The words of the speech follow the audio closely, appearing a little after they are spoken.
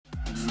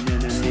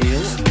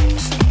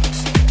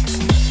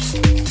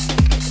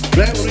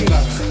Right, we'll ring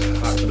back.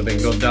 That could have been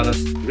good,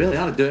 Daz. Really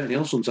had a dirty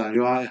Neil sometimes,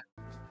 you are.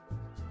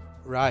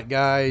 Right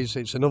guys,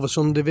 it's another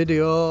Sunday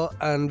video,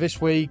 and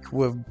this week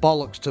we've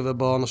bollocks to the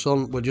bonus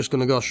hunt. We're just going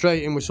to go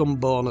straight in with some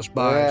bonus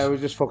buys. Yeah, we're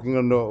just fucking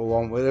going to do what we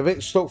want. We're a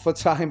bit stuck for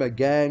time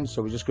again,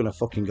 so we're just going to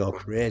fucking go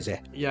crazy.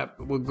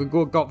 Yep,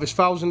 we've got this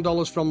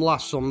 $1,000 from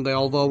last Sunday,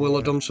 although we'll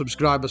have done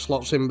subscriber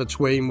slots in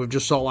between. We've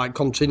just sort of like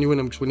continuing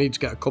them because we need to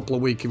get a couple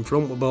of weeks in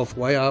front. We're both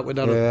away, aren't we,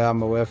 Darren? Yeah,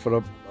 I'm away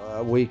for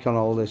a week on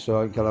holiday,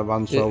 so I can have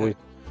on. So we're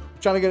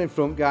trying to get in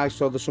front, guys,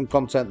 so there's some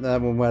content there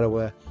when we're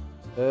away.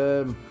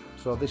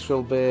 So this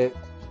will be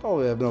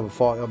probably another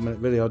 40-odd minute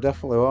video,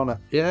 definitely, won't it?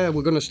 Yeah,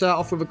 we're going to start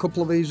off with a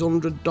couple of these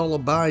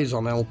 $100 buys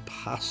on El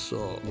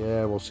Paso.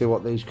 Yeah, we'll see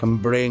what these can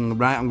bring.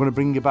 Right, I'm going to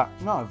bring you back.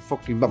 No,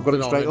 fucking, I've got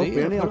it straight up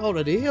here. We're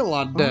already here,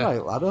 lad.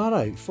 Alright, lad,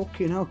 alright.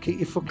 Fucking hell, keep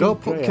your fucking... Go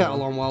put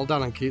kettle on while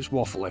Darren keeps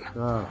waffling.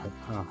 Alright,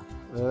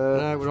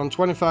 right, we're on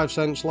 25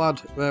 cents,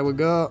 lad. There we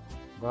go.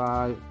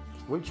 Right.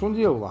 Which one do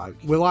you like?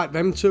 We like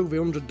them two, the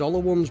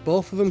 $100 ones.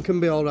 Both of them can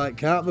be alright,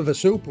 can't they? The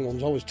super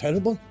one's always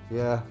terrible.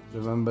 Yeah,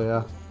 remember,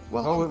 yeah.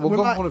 Well, we'll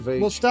go on one of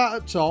each. We'll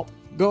start at top,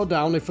 go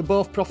down. If we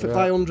both profit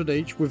by 100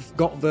 each, we've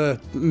got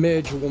the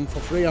major one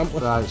for free, haven't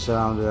we? Right,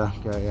 sound, yeah,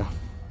 get you.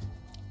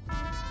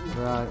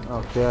 Right,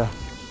 okay.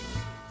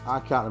 I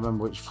can't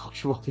remember which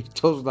fucking one it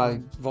does now.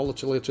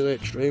 Volatility to the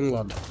extreme,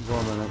 lad. Go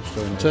on the next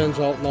one. Turns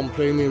out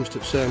non-premiums to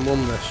the same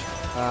one, this.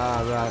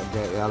 Ah, right,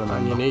 get you, I remember.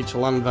 And you need to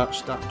land that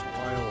stacked wild.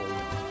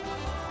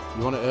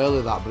 You want it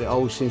early, that, but it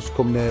always seems to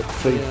come near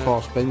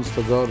 3-4 spins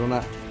to go, doesn't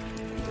it?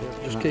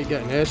 Just keep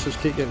getting aces,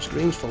 keep getting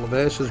screens full of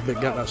aces,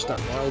 but get that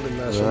stacked wild in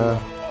there somewhere.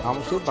 How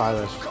much did you buy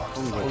this?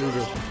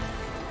 100.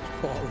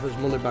 Quarter of his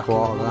money back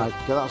Quarter, in the money.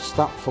 right. Get that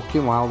stacked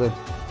fucking wild in.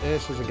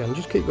 Aces again,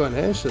 just keep going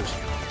aces. I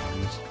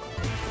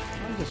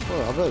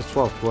bet it's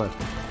 12 quid.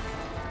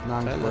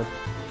 9 quid.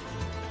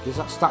 Is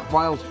that stacked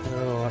wild?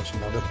 Oh, that's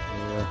another.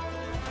 Yeah.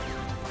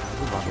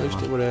 At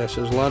least it were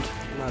aces, lad.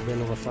 Might be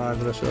another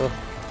fiver or so.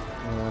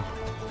 Yeah.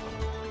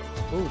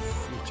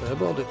 Oof, you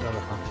turboed it,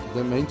 Darren. I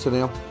didn't mean to,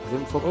 Neil. I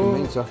didn't fucking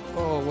mean to.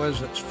 Oh,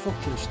 where's it? It's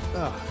fucking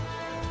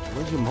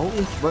Where's your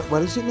multi?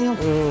 Where is it, Neil?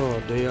 Oh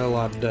dear,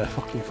 lad.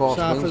 Fucking 4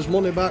 spins. Sarfa's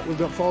money back. We've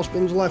got 4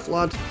 spins left,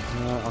 lad.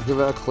 I'll give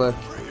it a click.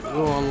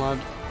 Go on, lad.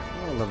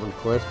 11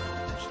 quid.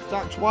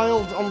 Stacked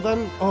wild on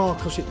them. Oh,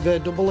 because they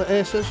double at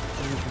aces.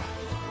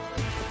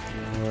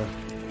 Yeah.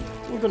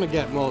 We're going to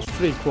get most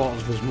 3/4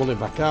 of his money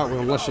back, aren't we?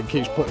 Unless it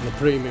keeps putting the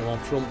premium on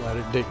front where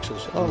it dicks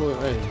us. Oh, look,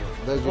 there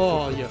you go.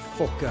 Oh, you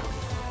fucker.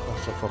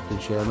 That's a fucking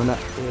shame, isn't it?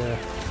 Yeah.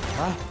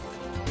 Huh?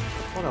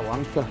 What a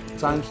wanker.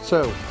 Times 2.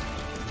 If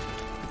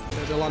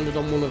they'd have landed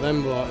on one of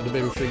them, though, it'd have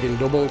been frigging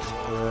doubled.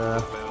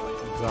 Yeah,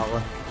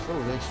 exactly.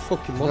 Still this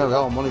fucking money. Yeah, we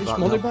got money back.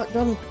 Money back,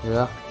 Dan.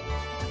 Yeah.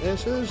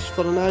 Aces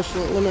for a nice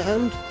little limit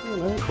end. You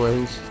know.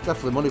 Queens.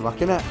 Definitely money back,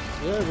 innit?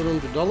 Yeah, we're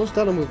 $100,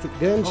 Dan, and we've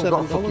gained $7. I've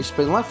got a fucking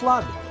spin left,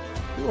 lad.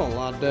 Come on,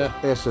 lad.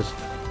 Aces.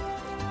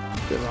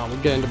 We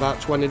gained about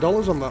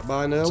 $20 on that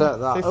buy now. Take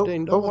that.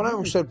 $15. Oh, what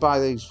else said buy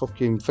these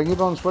fucking thingy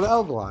bonds? What it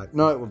held like?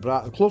 No, it was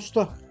Brighton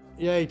Cluster.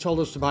 Yeah, he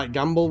told us to buy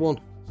gamble one.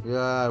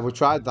 Yeah, we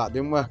tried that,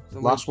 didn't we?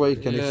 Last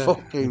week, and he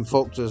fucking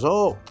fucked us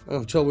up.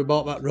 Until we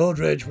bought that road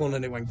rage one,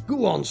 and it went,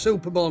 go on,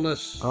 super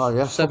bonus. Oh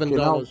yeah, $7.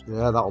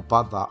 Yeah, that'll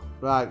bad that.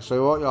 Right,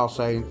 so what you're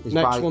saying is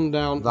next one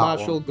down,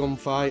 Marshall one.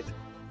 Gunfight.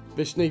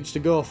 This needs to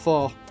go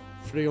for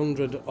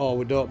 300, or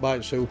we don't buy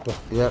it super.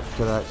 Yep,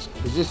 correct.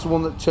 Is this the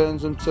one that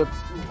turns them to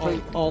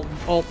all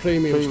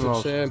premiums to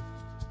the same?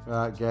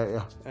 Right, get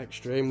you.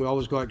 Extreme, we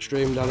always go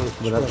extreme, Darren.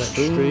 We're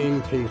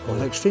extreme people.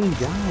 We're extreme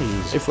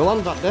guys. If we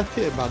land that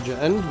deputy badge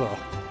at end though,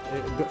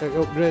 it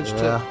upgrades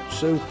to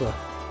super.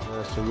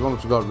 Yeah, so you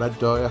want them to go red,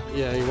 don't you?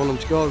 Yeah, you want them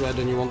to go red,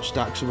 and you want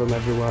stacks of them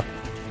everywhere.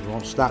 You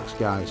want stacks,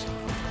 guys.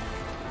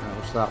 Right,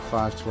 we'll start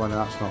 520,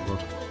 that's not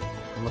good.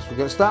 Unless we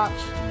get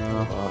stacks.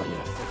 No. Oh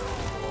yeah.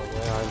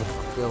 I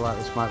feel like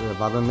this might be a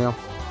bad one, Neil.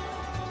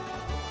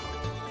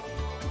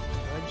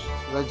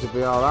 Reds will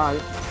be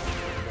alright.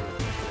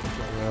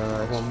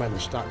 One men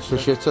stacks.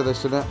 It's a shitter,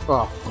 this, isn't it?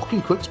 Oh,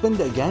 fucking quick spin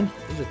it again.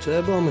 He's a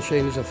turbo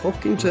machine, he's a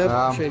fucking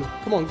turbo machine.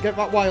 Come on, get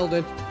that wild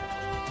in.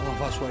 Oh,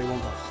 that's where you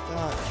want that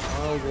stack.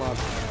 Wild, lad.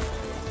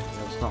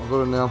 It's not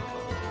good, Neil.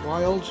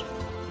 Wilds.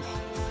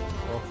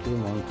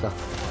 Fucking wonker.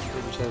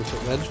 Didn't say it's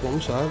at reds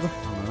once either. I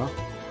know.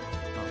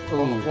 Come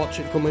on, watch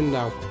it come in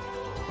now.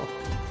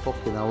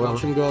 Fucking hell.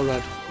 Watch him go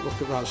red.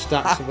 Look at that,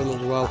 stacks of them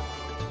as well.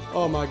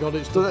 Oh my god,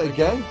 it's done it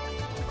again.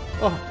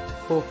 Oh,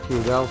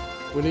 fucking hell.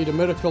 We need a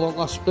miracle on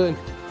last spin.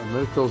 And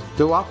miracles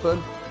do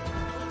happen.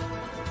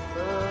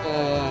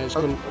 Yeah,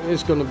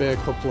 it's going to be a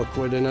couple of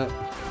quid in it.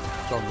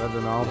 It's on red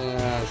and all.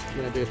 Yeah, it's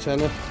maybe a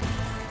tenner.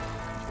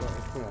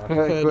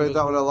 Quid,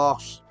 that was a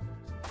loss.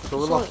 So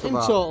we lost in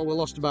total, we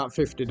lost about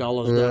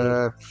 $50.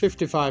 Yeah.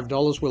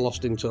 $55 we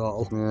lost in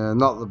total. Yeah,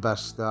 not the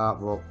best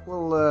start, but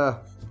we'll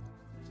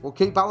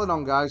keep battling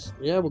on, guys.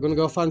 Yeah, we're going to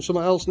go find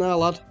something else now,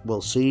 lad.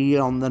 We'll see you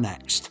on the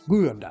next.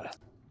 Go on, Dad.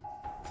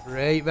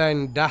 Right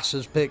then, Das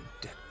has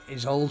picked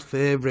his old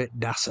favourite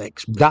Das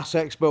X. Das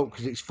X boat,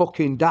 because it's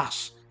fucking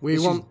Das. We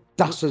want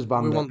Dass's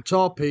bandit. We want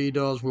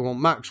torpedoes, we want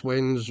max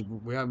wins,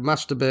 we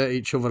masturbate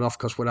each other off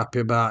because we're happy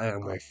about it,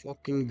 and we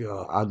fucking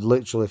go. I'd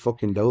literally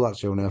fucking do that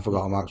soon if I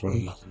got a max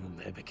win.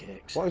 Baby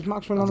cakes. What is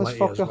max win I'd on this let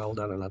you as fucker? well,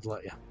 Darren, I'd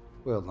let you.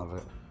 We'll have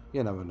it.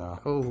 You never know.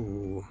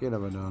 Oh. You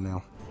never know,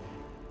 Neil.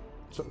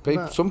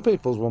 Some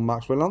people's won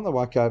max win, aren't they?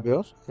 Why can't it be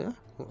us? Yeah.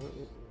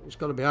 It's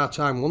got to be our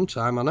time one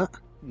time, hasn't it?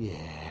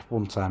 Yeah,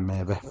 one time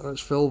maybe. Let's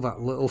fill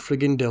that little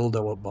frigging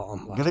dildo at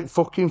bottom, lad. Get it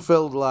fucking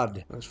filled,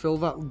 lad. Let's fill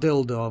that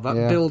dildo. That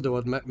dildo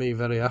would make me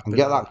very happy. And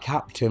get that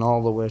captain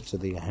all the way to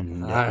the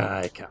end.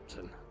 Aye,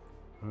 Captain.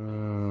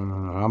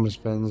 How many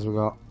spins we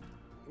got?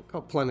 We've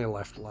got plenty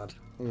left, lad.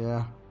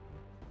 Yeah.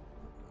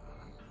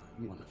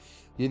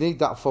 You need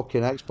that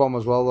fucking X-bomb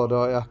as well, though,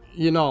 don't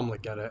you? You normally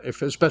get it,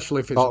 especially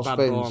if it's a bad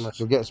spins. bonus.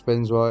 You'll get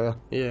spins, won't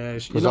you? Yeah,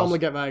 you normally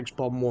get that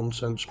X-bomb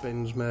once and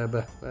spins,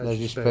 maybe. There's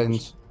your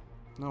spins.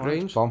 No,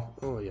 Greens? X-bomb.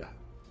 Oh, yeah.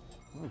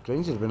 Oh,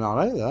 greens has been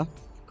alright there.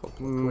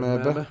 Couple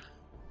of quid, maybe.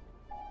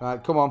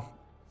 Right, come on.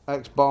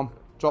 X-bomb.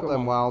 Drop Come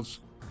them on. wilds.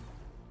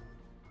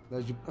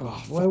 There's your... Oh,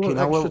 fucking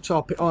extra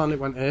top. Oh, and it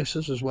went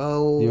aces as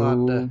well. You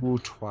lad.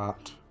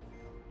 twat.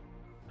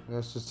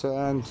 Yes, it's to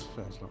end.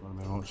 It's not going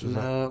to be much, is it?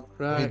 No,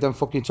 right. Need them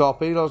fucking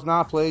torpedoes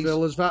now, please.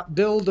 Fill us that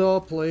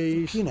dildo,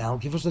 please. You know,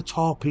 give us the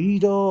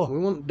torpedo. We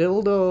want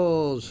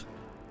dildos.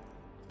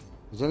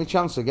 Is there any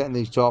chance of getting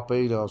these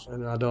torpedoes?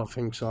 And I don't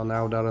think so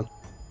now, Darren.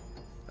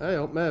 Hey,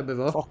 up maybe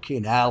though.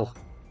 Fucking hell.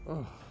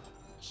 Oh,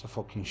 It's a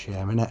fucking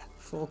shame, innit?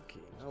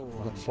 fucking hell.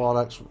 I've Lad.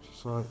 got 4x.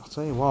 So I'll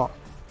tell you what.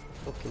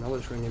 Fucking hell,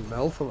 it's ringing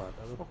bell for that,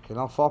 Darren. Fucking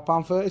hell,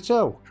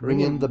 £4.32.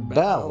 Ringing the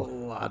bell.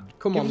 Lad.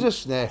 Come Give on. us a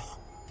sniff.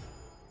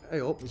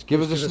 Hey, up. Just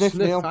give us a sniff,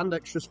 Neil. And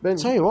extra spin.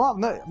 Tell you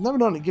what, I've never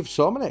known it give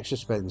so many extra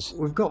spins.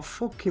 We've got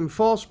fucking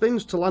 4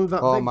 spins to land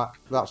that Oh, big...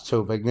 that's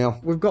too big, Neil.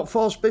 We've got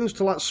 4 spins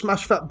to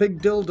smash that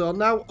big dildo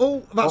now.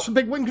 Oh, that's a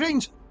big win,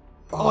 greens.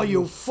 Oh,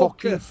 you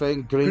fucking fucker.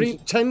 thing.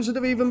 Greens. Tens would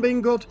have even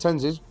been good.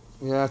 Tens is.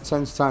 Yeah,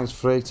 tens times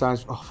 3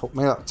 times. Oh, fuck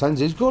me. That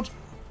tens is good.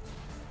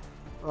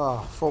 Oh,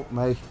 fuck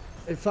me.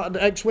 In fact,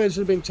 the X-Ways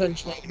would have been 10,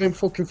 it would have been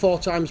fucking 4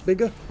 times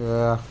bigger.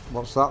 Yeah.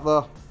 What's that,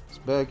 though? It's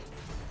big.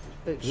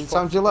 It's Is it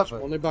times 11?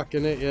 money back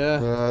in it,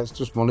 yeah. Yeah, it's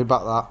just money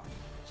back, that.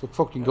 It's a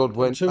fucking good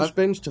win. 2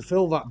 spins to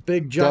fill that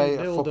big giant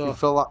dildo. Fucking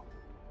fill that.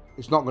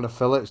 It's not going to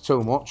fill it. It's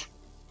too much.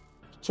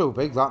 It's too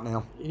big, that,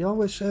 Neil. You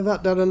always say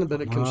that, Darren,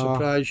 but it can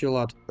surprise you,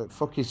 lad. It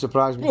fucking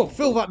surprised me. Oh,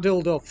 fill that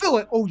dildo. Fill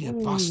it. Oh, you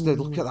bastard.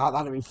 Look at that.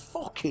 That'd have been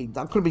fucking...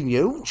 That could have been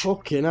huge.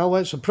 Fucking hell,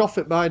 it's a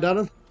profit buy,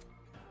 Darren.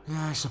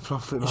 Yeah, it's a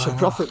profit buy. It's a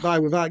profit buy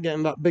without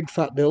getting that big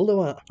fat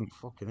dildo out. It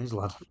fucking is,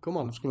 lad. Come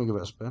I'm on, just going to give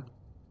it a spin.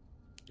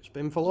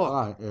 spin for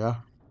luck. Right, yeah.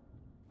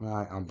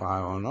 Right, I'll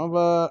buy one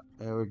over.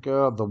 Here we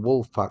go. The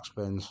wolf pack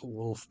spins.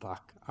 Wolf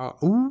pack.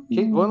 Ooh.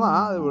 Keep going like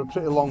that. They were a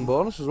pretty long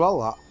bonus as well,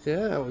 that.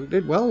 Yeah, we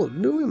did well.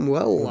 Doing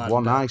well, lad.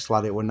 One nice,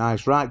 lad. It was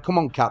nice. Right, come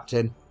on,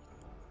 Captain.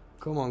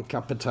 Come on,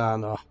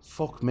 Capitano.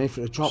 Fuck me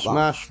for the drop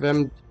Smash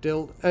them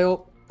dildo. Hey,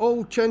 up.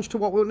 Oh, change to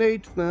what we'll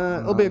need.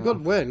 It'll be a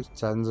good win. that.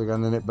 Tens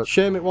again, innit? But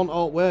Shame it won't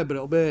all way, but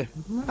it'll be...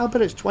 I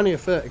bet it's 20 or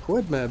 30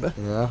 quid, maybe.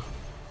 yeah.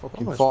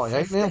 Fucking Oh, it's 48,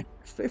 50. Neil.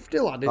 50,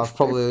 lad. That's It's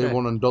probably 50.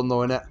 one and done, though,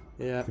 innit?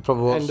 Yeah. You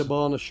probably won't, End of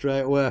bonus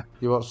straight away.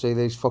 you won't see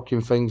these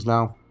fucking things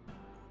now.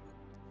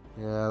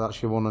 Yeah,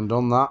 that's your one and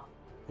done, that.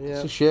 Yeah.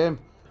 It's a shame.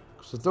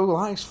 Because I do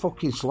like this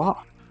fucking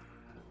slot.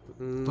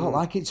 Don't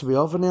like it to be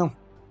over, Neil.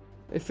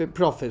 If it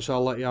profits,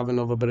 I'll let you have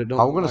another, but it don't.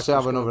 I'm going to like say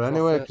it's have another gonna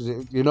anyway, profit.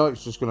 because you know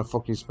it's just going to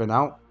fucking spin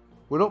out.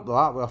 We're up, though,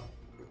 aren't we?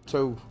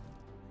 2.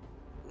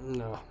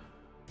 No.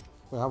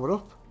 Yeah, we're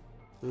up.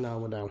 No,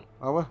 we're down.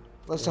 Are we?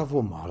 Let's have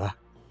one more,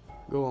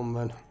 Go on,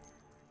 then.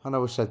 I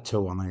know we said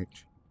 2 on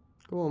each.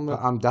 Go on, then.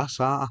 But I'm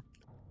Das, aren't I?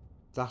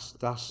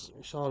 Das.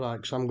 It's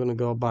alright, because I'm going to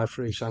go buy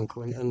 3 San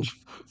Quintins.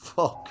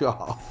 Fuck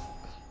off.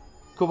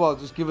 Come on,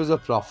 just give us a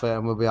profit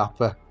and we'll be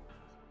happy.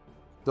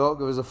 Don't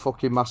give us a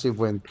fucking massive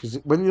win. Because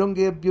when you don't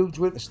get a huge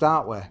win to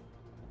start with,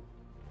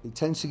 it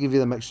tends to give you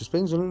them extra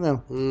spins, doesn't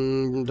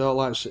it? Don't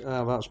like...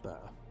 that's better.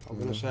 I'm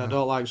going to say I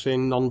don't like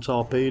seeing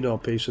non-torpedo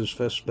pieces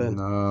first spin.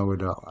 No, we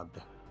don't, lad.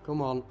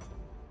 Come on.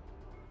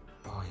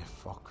 Oh, you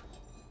fuck.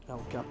 El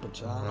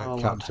Capitano.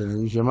 Yeah,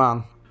 Captain, he's your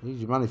man.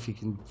 He's your man if you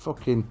can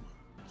fucking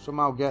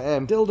somehow get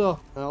him. Dildo.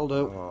 I'll do.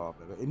 Oh,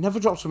 baby. It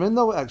never drops them in,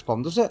 though, with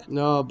X-Bomb, does it?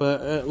 No,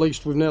 but at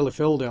least we've nearly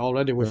filled it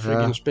already with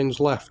frigging spins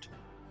left.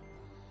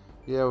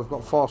 Yeah, we've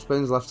got 4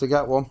 spins left to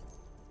get one.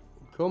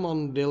 Come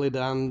on, Dilly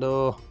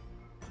Dando.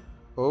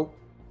 Oh.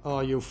 Oh,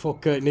 you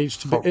fucker! It needs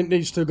to be. It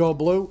needs to go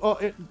blue. Oh,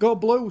 it go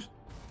blues.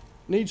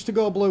 Needs to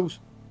go blues.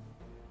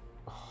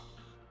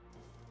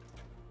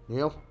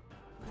 Neil.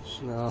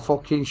 No,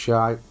 Fucking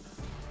shite.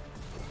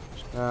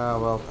 Ah,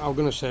 well. I'm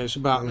gonna say it's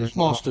about it's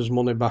Master's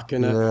money back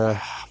in it. Yeah.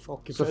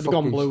 Fuck, if It's a it had gone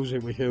fucking- blues,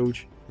 it was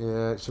huge.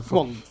 Yeah, it's a Come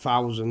on, fucking...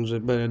 thousands.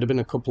 It'd have been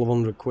a couple of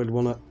 £100,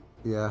 wouldn't it?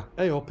 Yeah.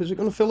 Hey, up! Is it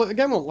gonna fill it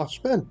again on last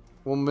spin?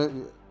 1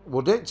 minute.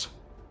 Would it?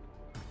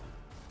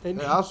 It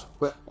has.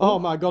 But, Oh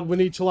my God, we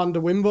need to land a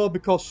wimbo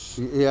because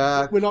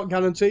yeah. we're not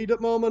guaranteed at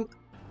the moment.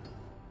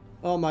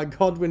 Oh my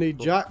God, we need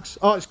jacks.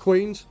 Oh, it's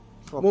queens.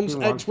 Once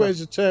Fucking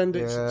X-Ways are turned,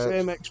 it's Yeah. the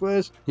same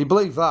X-Ways. You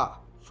believe that?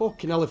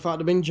 Fucking hell, if that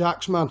had been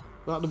jacks, man.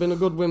 That'd have been a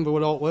good win for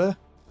without way.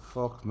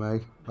 Fuck me.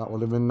 That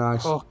would have been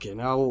nice. Fucking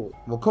hell.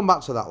 We'll come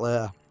back to that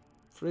later.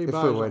 Three If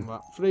buys we win. on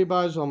that. 3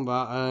 buys on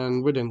that,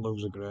 and we didn't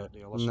lose a great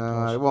deal.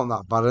 No, it wasn't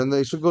that bad. And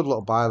it's a good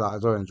little buy, that. I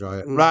do enjoy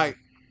it. Right.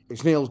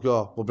 It's Neil's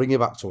go. We'll bring you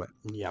back to it.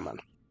 Yeah, man.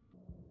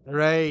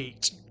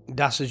 Right.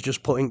 Das has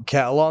just put in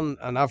kettle on,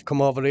 and I've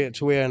come over here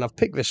to here, and I've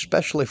picked this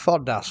specially for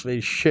Das for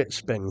these shit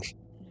spins.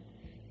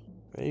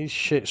 These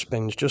shit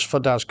spins, just for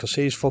Das, because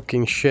he's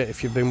fucking shit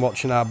if you've been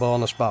watching our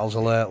bonus battles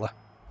lately.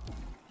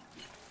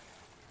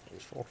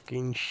 He's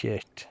fucking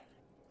shit.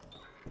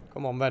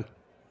 Come on, Ben.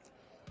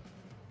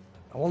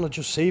 I want to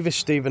just see this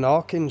Stephen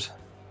Hawkins.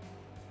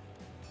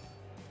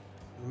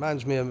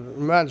 Reminds me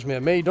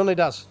of me, doesn't he,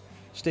 Das?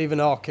 Stephen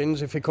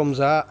Hawkins, if he comes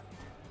out.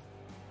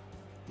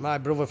 My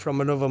brother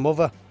from another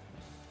mother.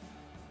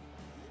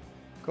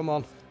 Come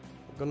on.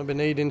 I'm going to be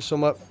needing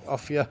some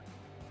off you.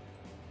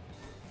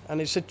 And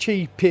it's a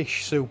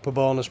cheapish super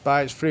bonus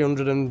buy. It's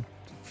 $350.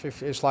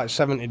 It's like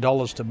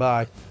 $70 to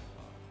buy.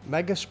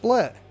 Mega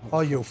split?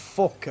 Oh, you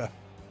fucker.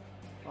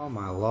 Oh,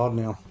 my Lord,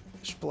 Neil.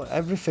 Split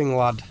everything,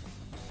 lad.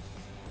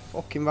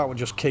 Fucking that were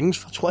just kings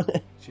for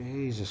 20.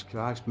 Jesus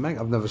Christ.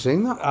 I've never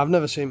seen that. I've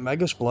never seen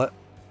Mega Split.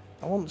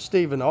 I want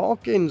Stephen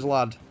Hawkins,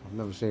 lad. I've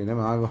never seen him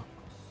either.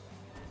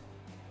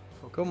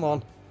 Come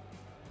on.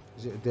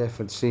 Is it a day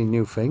for seeing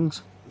new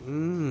things?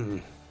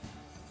 Normal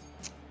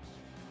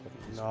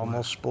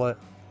split.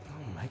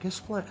 Oh, Mega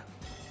Split.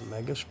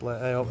 Mega Split.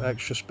 Hey, up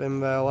extra spin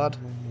there, lad.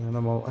 And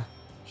I'm out.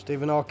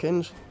 Stephen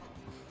Hawkins.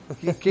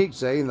 You keep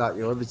saying that,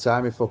 you every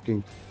time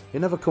he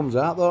never comes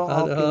out though,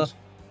 Hawkins.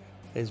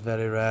 He's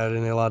very rare,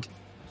 isn't he, lad?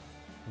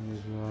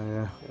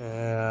 Yeah.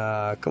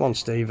 Yeah, come on,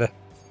 Stevie.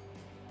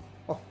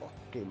 Oh,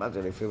 can you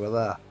imagine if he were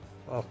there?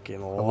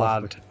 Fucking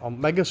lad. On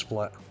Mega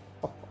Split.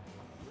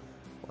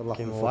 I'd laugh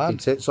my Fucking fucking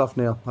tits off,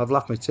 Neil. I'd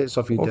laugh my tits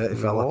off, you dirty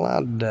fella.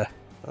 Lad.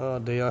 Oh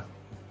dear.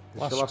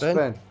 Last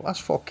spin.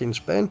 Last fucking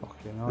spin.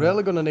 Fucking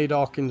really going to need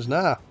Hawkins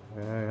now.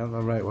 Yeah, you haven't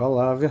done right well,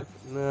 have you?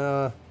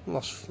 No,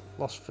 lost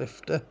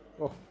 50.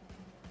 Oh.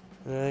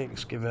 Right,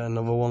 let's give it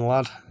another one,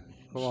 lad.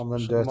 Come on then,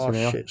 Some dirty more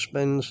Neil. shit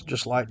spins,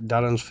 just like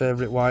Darren's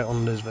favourite white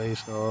unders,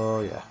 these.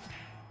 Oh, yeah.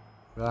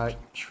 Right,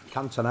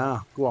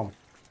 Cantona, go on.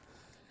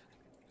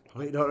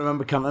 Wait, you don't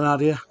remember Cantona,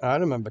 do you? I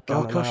remember Cantona.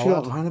 Oh, of course you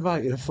don't mind about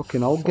it. You're a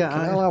fucking old guy.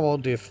 How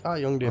old do you? How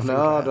young do you think?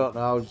 No, I don't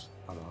know.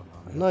 I don't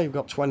know. No, you've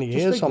got 20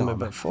 years on me,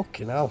 but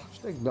fucking hell.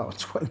 Just ignore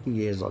 20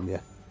 years on you.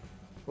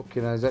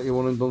 Fucking hell, is that your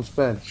one and done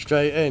spin?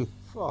 Straight in.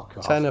 Fuck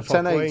off. 10 for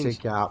 1080 Queens.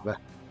 can't be.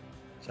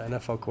 10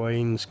 for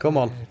Queens. Come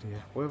on. Oh,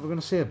 dear. We're going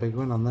to see a big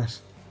win on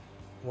this.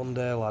 One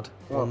day, lad.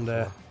 One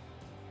day.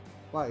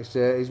 Like you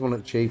say, he's one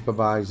of the cheaper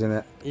buys, isn't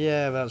it?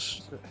 Yeah,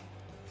 that's...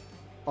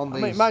 On I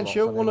mean, mind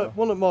you, one of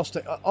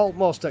the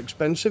most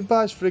expensive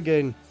buys for a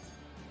game.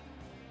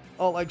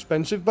 All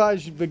expensive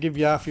buys, they give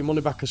you half your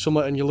money back or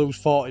something and you lose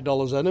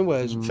 $40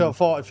 anyways. $40,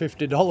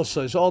 $50,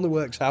 so it only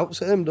works out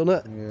to him, doesn't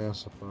it? Yeah, I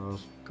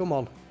suppose. Come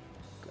on.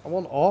 I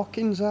want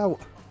Hawkins out.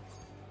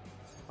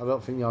 I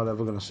don't think you're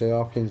ever going to see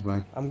Hawkins,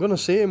 mate. I'm going to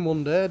see him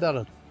one day,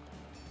 Darren.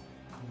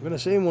 I'm going to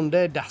see him one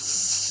day,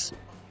 Das.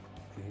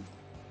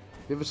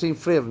 You ever seen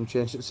 3 of them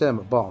change the same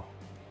at ball?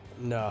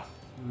 No.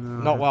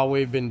 Not while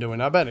we've been doing.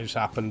 I bet it's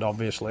happened,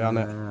 obviously,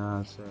 hasn't it? Yeah,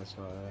 I'd say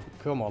so, yeah.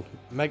 Come on.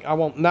 I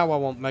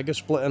want Mega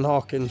Split and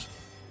Hawkins.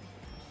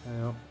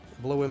 Yeah.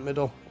 Blue in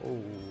middle.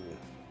 Ooh.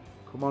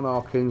 Come on,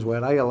 Hawkins,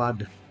 where are you,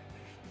 lad?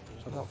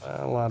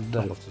 Lad. I'd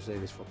love to see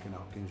this fucking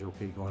Hawkins you'll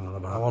keep going on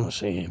about. I want to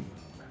see him.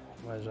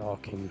 Where's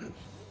Hawkins?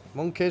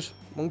 Monkeys?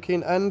 Monkey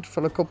in end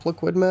for a couple of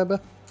quid, maybe?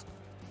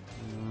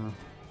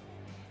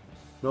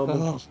 No,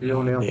 monkeys.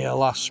 Yeah,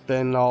 last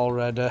spin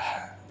already.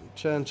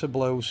 Turn to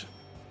blues.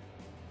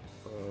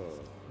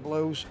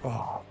 Blues.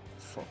 Oh,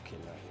 fucking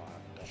hell,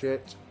 lad.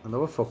 Shit.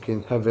 Another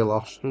fucking heavy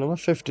loss. Another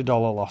 $50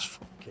 loss.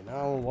 Fucking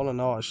hell, what a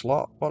naughty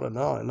slot. What a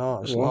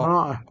naughty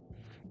slot.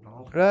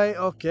 Right,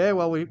 okay,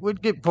 well,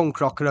 we'd give Punk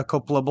Rocker a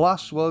couple of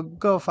blasts. We'll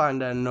go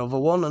find another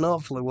one, and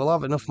hopefully we'll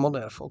have enough money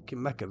to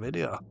fucking make a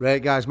video.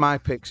 Right, guys, my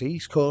picks,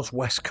 East Coast,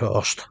 West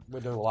Coast. We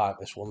do like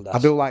this one, Daz. I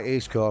do like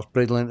East Coast.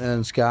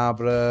 Bridlington,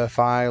 Scarborough,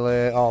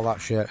 Filey, all that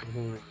shit.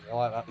 I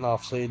like that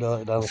North Sea, don't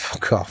you, Daz?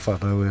 Fuck off, I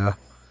do, yeah.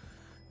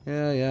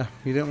 Yeah.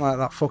 You didn't like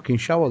that fucking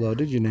shower, though,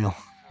 did you, Neil?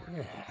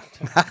 Yeah.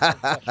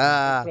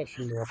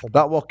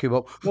 That woke him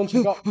up. Once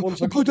I got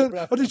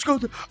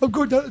I'm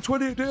going down to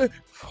 20 a day.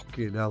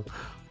 Fucking hell.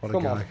 What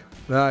a guy.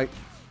 Right.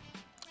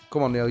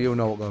 Come on, Neil, you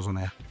know what goes on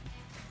here.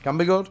 Can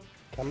be good.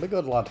 Can be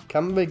good, lad.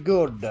 Can be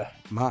good.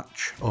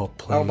 Match up,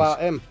 please. How about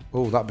him?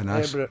 Oh, that'd be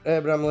nice.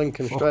 Abraham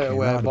Lincoln straight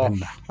away, that'd boss.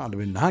 Have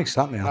been nice,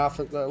 that, Neil.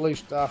 At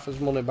least half his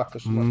money back or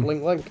something.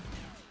 Link.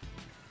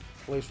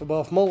 At least for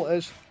both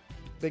multis.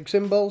 Big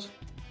symbols.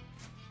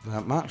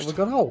 That matched. Have we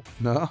got out?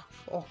 No.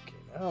 Fucking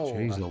hell.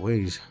 Jeez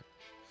Louise.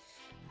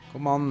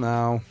 Come on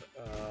now.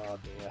 Oh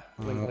dear.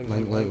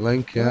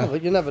 Link, yeah. Well,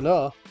 you never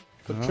know.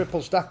 Could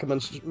triple stack them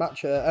and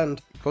match at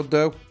end. Could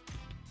do.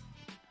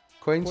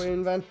 Queens.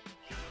 Queen then.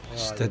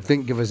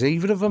 Didn't give us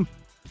either of them.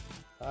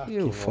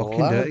 You fucking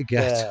dirty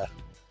get.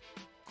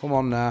 Come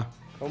on now.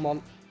 Come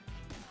on.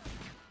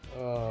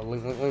 Oh,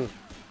 Link.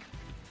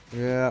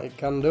 Yeah. It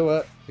can do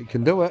it. It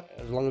can do it.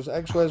 As long as the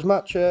X-Ways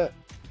match it.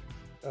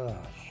 Oh,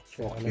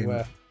 shit,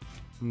 anyway.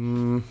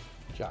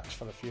 Jacks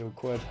for a few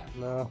quid.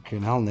 No.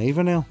 Fucking hell,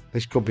 neither, Neil.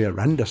 This could be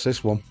horrendous,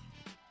 this one.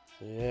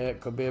 Yeah,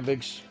 it could be a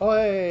big... Oh,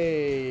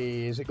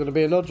 hey! Is it going to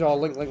be a nudge or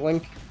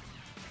link?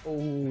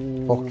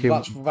 Oh,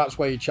 that's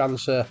where you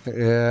chance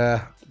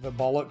Yeah. The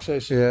bollocks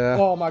is. Yeah.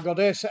 Oh my god,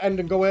 ace at end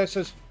and go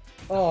aces.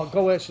 Oh,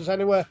 go aces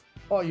anywhere.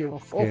 Oh, you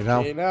fucking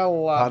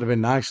hell. That'd have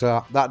been nice,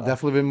 that. That'd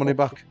definitely been money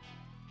back.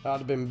 That'd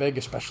have been big,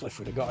 especially if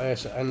we'd have got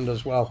ace at end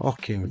as well.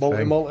 Fucking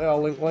Multi or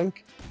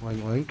link.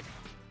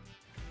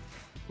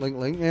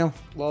 Link, Neil.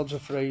 Loads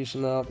of frees,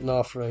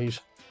 no frees.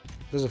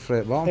 There's a free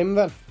at bottom. Him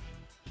then.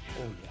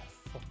 Oh yeah,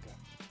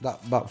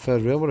 fucker. That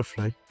third reel were a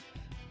free.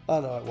 I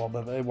know it was,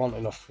 but they want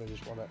enough frees,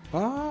 wasn't it?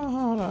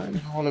 Ah, alright.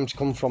 I want him to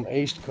come from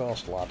East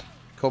Coast, lad.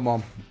 Come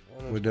on,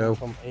 we do.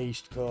 From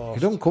East Coast.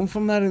 You don't come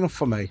from there enough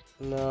for me.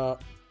 No.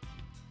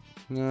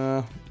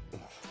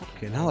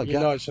 Fucking hell, You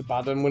know it's a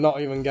bad one. We're not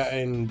even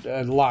getting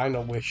a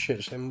line-up with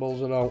shit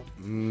symbols and all.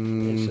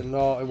 It's a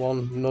naughty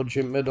one. Nudge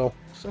in middle.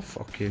 It's a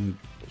fucking...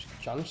 It's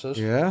chances.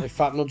 Yeah. In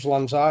fact, nudge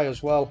lands high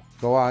as well.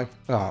 Go high.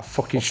 Ah,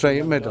 fucking straight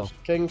in middle.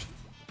 Kings.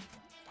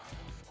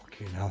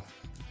 Fucking hell.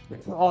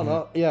 Oh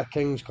no, yeah,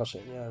 kings, because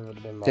it would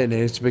have been mad. Didn't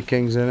need to be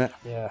kings in it.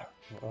 Yeah.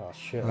 Oh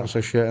shit. That's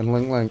a shit and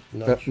link.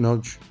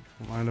 Nudge.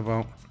 Mind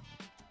about.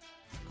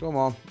 Come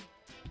on.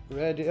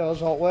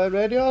 Radios, alt way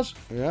radios?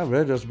 Yeah,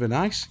 radios would be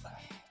nice.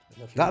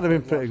 That'd have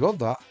been pretty good,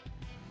 that.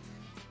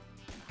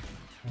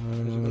 Is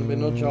it going to be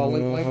nudge or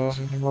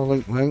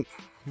link?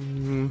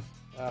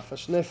 For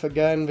sniff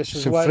again, this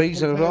is some where...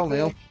 freezer as well,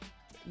 Neil.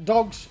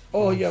 Dogs.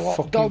 Oh yeah, what?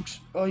 Fucking... Dogs.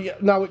 Oh yeah,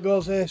 now it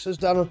goes aces,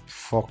 Darren.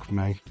 Fuck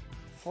me.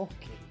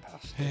 Fucking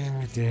bastard.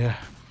 Oh dear.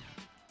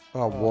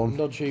 Oh, one.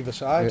 Nudge either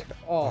side. Yeah.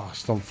 Oh.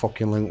 It's done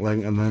fucking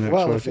link and then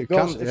well, if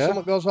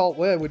someone goes alt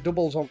way with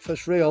doubles on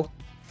first reel,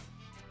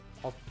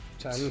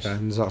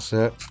 tens. That's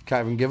it.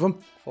 Can't even give them.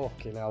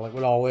 Fucking hell, it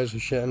was always a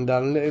shit and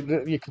done.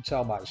 You could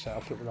tell by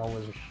itself, it was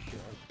always a shit.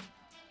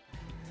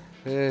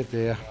 Oh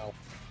dear. Well,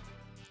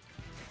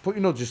 put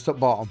your nudges at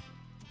bottom.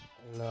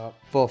 No.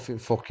 Both in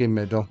fucking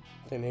middle.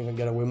 Didn't even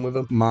get a win with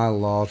them. My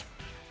lord.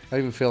 I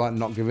even feel like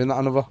not giving that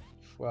another.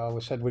 Well,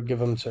 we said we'd give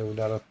them two,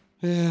 Darren.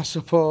 Yeah, I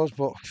suppose,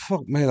 but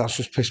fuck me, that's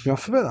just pissed me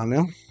off a bit, that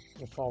Neil.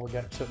 Before we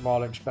get to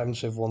more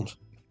expensive ones.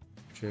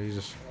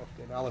 Jesus.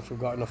 Fucking hell, if we've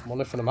got enough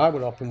money for them, I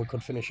would hoping we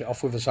could finish it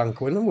off with a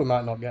Sanquin and we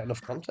might not get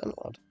enough content,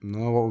 lad.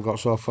 No, what we've got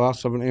so far,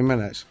 17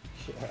 minutes.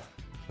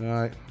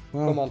 Yeah. Right.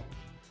 Well, come on.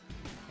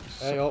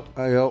 Hey up.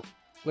 Hey up.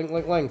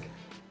 Link.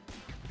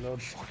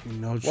 Nudge.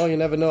 Fucking nudge. Well, you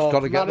never know.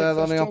 Got to get there,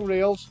 then, Neil. Two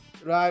reels.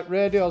 Right,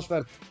 radios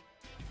then.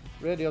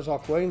 Radios or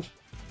queens?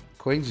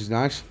 Queens is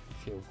nice. A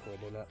few quid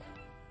in it.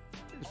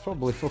 It's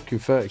probably fucking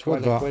 30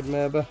 quid, 20 that. quid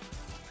maybe.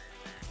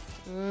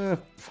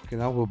 Fucking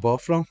hell, we're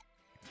both wrong.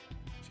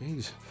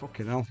 Jeez,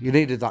 fucking hell. You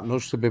needed that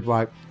nudge to be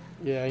like...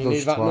 Yeah, you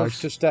need that nudge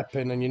to step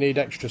in and you need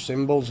extra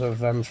symbols of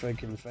them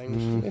freaking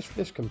things.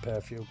 This can pay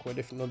a few quid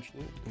if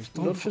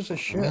nudges are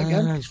shit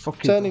again.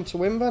 Turn into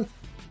win then.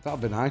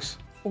 That'd be nice.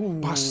 Ooh.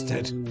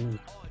 Bastard.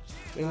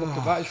 Look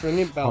at that, it's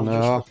ringing bells.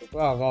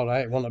 Well,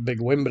 alright, it wasn't a big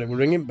win, but it was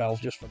ringing bells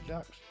just for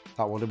jacks.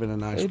 That would have been a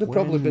nice It'd have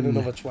probably been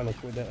another 20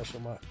 quid or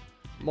something.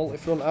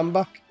 Multi-front and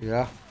back.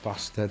 Yeah,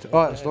 bastard.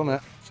 Oh, it's done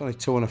it. It's only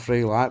 2 and a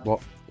 3 light,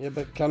 but... Yeah,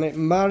 but can it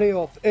marry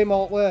up him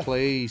all the way?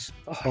 Please.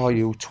 Oh,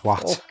 you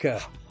twat. Okay.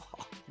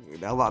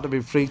 Now that'd have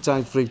been 3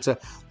 times 3 to...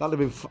 That'd have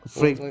been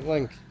free...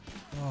 Link.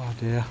 Oh,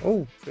 dear.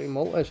 Oh, 3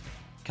 multis.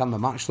 Can the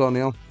match though,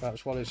 Neil?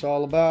 That's what it's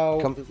all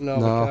about. No,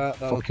 we can't.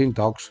 Fucking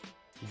dogs.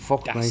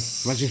 Fuck me.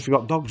 Imagine if you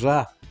got dogs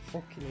there.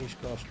 Fucking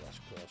East Coast, West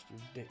Coast, you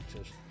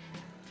dictators.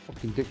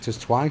 Fucking dictators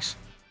twice.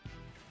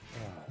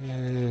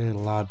 Yeah,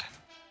 lad.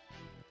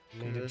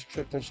 Need a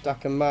triple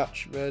stack and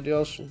match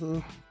radios.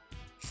 It's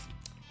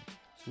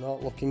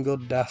not looking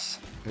good, Daz.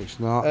 It's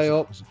not. Hey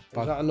up. Is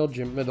that a nudge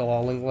in middle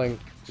or link?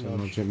 It's a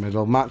nudge in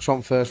middle. Match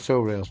on first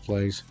 2 reels,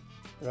 please.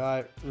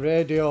 Right,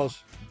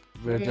 radios.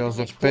 Radios,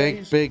 that's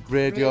big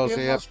radios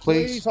here,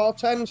 please. Or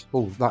tens.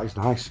 Oh, that is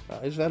nice.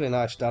 That is very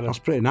nice, Darren. That's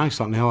pretty nice,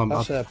 that Neil.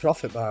 That's a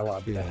profit by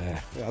lad.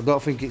 Yeah. I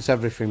don't think it's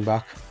everything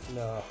back.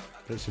 No.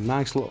 But it's a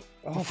nice look.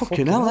 Oh,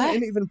 fucking hell, eh?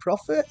 Didn't even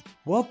profit.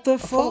 What the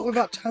fuck? I thought we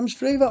got times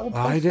 3, that would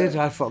profit. I did.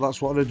 I thought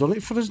that's what had done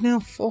it for us, Neil.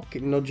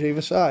 Fucking nudge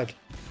either side.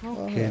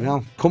 Fucking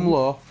hell. Come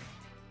low.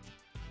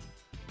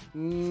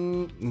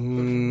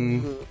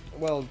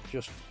 Well,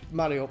 just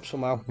marry up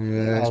somehow.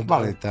 Yeah, it's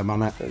married them,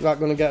 innit? Is that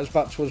going to get us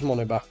back to his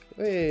money back?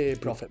 Hey,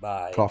 profit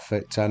buy.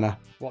 Profit, tenner.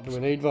 What do we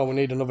need? Well, we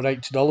need another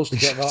 $80 to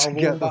get that to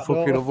get the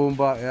fucking oven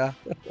back, yeah.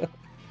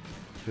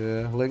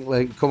 Yeah,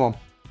 link, come on.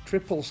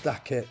 Triple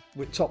stack it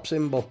with top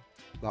symbol.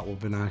 That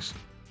would be nice.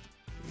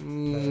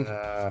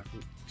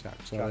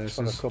 Jacks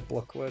for a couple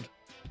of quid.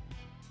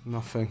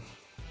 Nothing.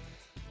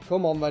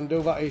 Come on, then,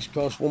 do that East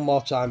Coast one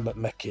more time, but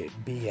make it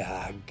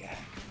big.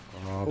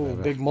 Oh,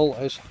 big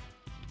multis.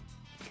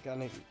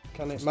 Can it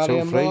marry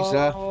him?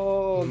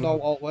 Oh,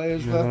 no alt way,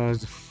 is there? No,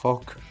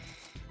 fuck.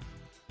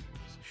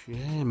 It's a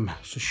shame.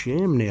 It's a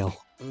shame, Neil.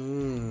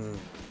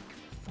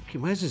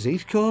 Fucking, where's his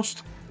East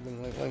Coast?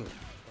 Link.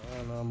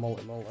 Oh no,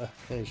 multi.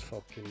 He's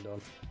fucking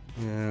done.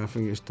 Yeah, I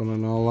think it's done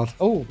and all that.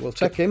 Oh, we'll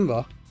take him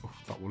though. Oh,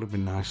 that would have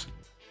been nice.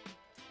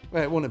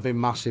 Well, it wouldn't have been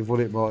massive, would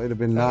it? But it'd have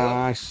been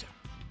nice.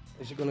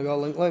 Is it going to go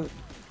link?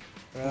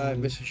 Right,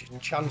 this is your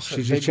chance. This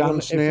is your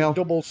chance, Neil. If it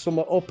doubles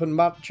something up and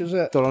matches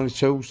it. They're only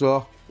twos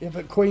though. Yeah,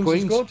 but Queens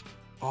is good.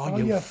 Oh,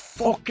 you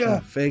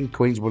fucker. Thing.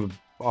 Queens would have...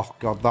 Oh,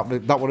 God,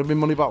 that would have been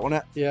money back,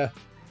 wouldn't it? Yeah.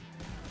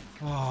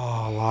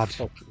 Oh, lad.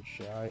 Fucking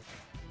shite.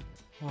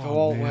 Oh, Go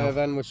all the way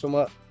then with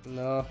something.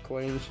 No,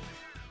 Queens.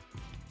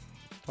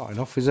 Not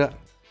enough, is it?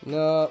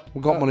 No.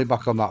 We've got money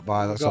back on that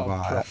buy, that's got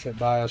about it. Profit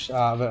by us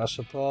out of it, I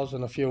suppose,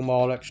 and a few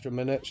more extra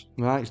minutes.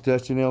 Right, it's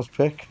Dirty Neil's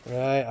pick.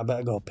 Right, I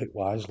better go pick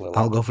wisely.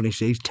 I'll go finish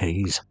these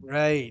teas.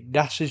 Right,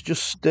 Das is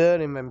just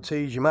stirring them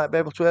teas. You might be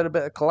able to hear a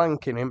bit of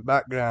clanking in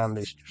background.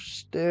 He's just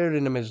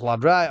stirring them, his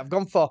lad. Right, I've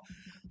gone for...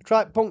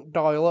 Try Punk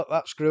Doyle,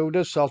 that screwed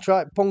us, so I'll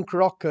try Punk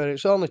Rocker.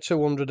 It's only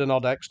 200 and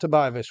odd X to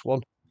buy this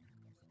one.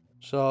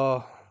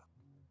 So...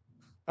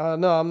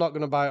 no, I'm not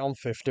going to buy it on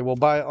 50. We'll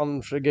buy it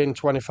on friggin'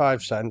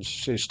 25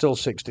 cents. It's still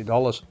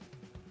 $60.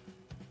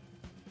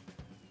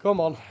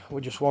 Come on, we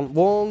just want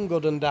one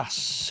good and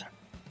Das.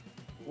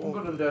 One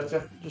good and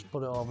dirty. Just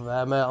put it over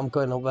there, mate. I'm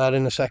going up there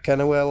in a sec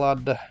anyway,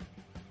 lad.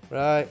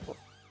 Right.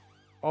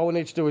 All we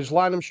need to do is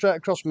line them straight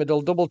across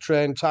middle, double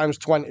train, times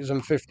 20s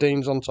and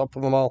 15s on top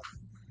of them all.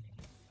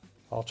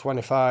 Or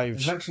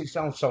 25s. It makes it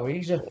sound so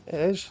easy. It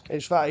is.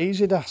 It's that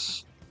easy,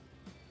 Das.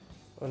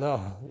 Oh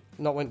no,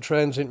 not when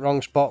train's in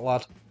wrong spot,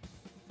 lad.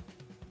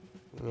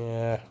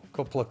 Yeah, a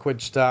couple of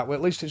quid start. Well,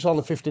 at least it's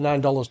only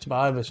 $59 to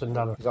buy this, and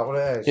Dana. Is that what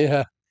it is?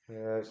 Yeah.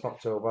 Yeah, it's not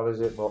too bad,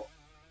 is it? But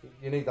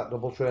you need that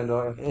double train,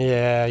 don't you?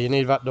 Yeah, you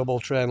need that double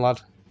train, lad.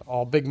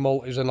 Or big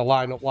multis in a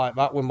lineup like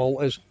that with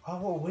multis. Oh,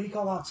 what week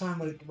all that time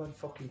when it went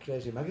fucking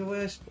crazy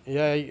megaways?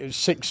 Yeah, it's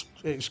six.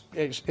 It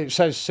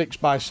says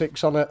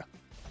 6x6 on it.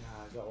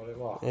 Nah, is that what it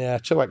was? Yeah,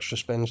 2 extra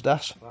spins,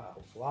 Das.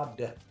 Right,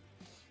 lad.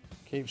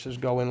 Keeps us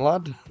going,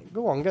 lad.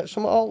 Go on, get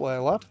some all the way,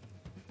 lad.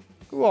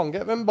 Go on,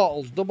 get them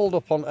bottles doubled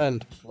up on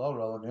end. Slow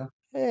rolling, yeah.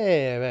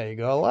 Hey, there you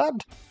go,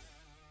 lad.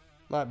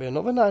 Might be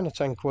another 9 or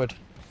 10 quid.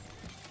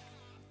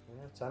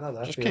 Yeah, tenner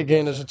there. Just kick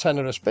in as a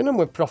tenner a spin and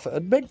we've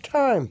profited big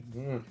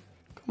time.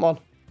 Come on.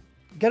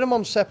 Get them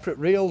on separate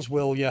reels,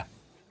 will you?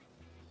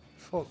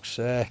 Fuck's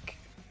sake.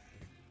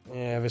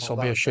 Yeah, this'll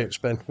be a shit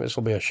spin.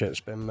 This'll be a shit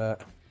spin, mate.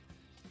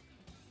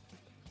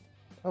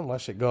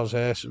 Unless it goes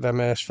ace,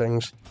 them ace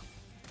things.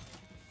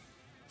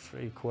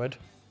 3 quid.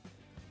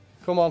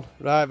 Come on.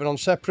 Right, we're on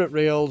separate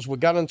reels. We're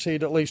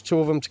guaranteed at least 2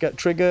 of them to get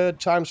triggered.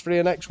 Times 3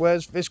 and X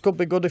ways. This could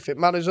be good if it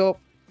marries up.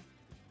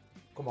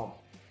 Come on.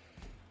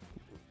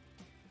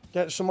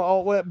 Get some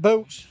alt-weight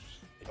boots.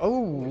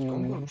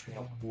 Oh,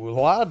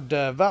 lad,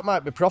 that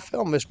might be profit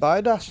on this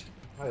buy, Das.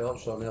 I hope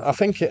so, Neil. I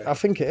think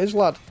it is,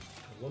 lad.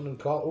 London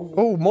Court.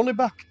 Oh, money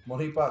back.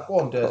 Money back.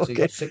 Go on, Dirty. Okay. You've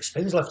got 6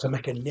 spins left to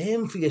make a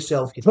name for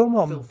yourself. Come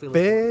on,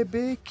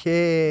 baby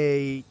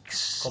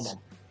cakes. Come on.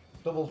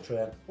 Double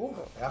train. Oh,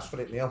 I asked for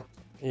it, Neil.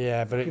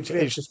 Yeah, but it's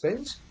extra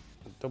spins.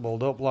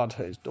 doubled up, lad.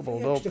 It's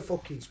doubled up. Extra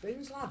fucking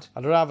spins, lad.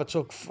 I'd rather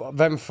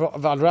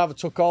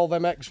took all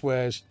them X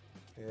ways.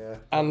 Yeah.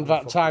 And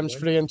that times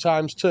 3 and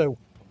times 2.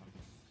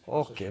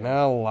 Fucking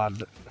hell,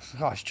 lad.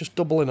 Oh, it's just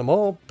doubling them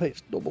up.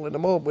 It's doubling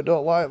them up. We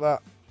don't like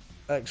that.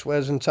 X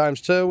ways and times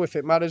 2. If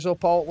it marries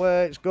up alt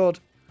way, it's good.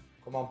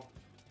 Come on.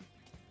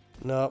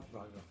 No.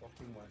 Right, no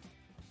fucking way.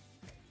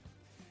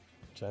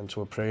 Turn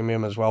to a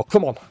premium as well.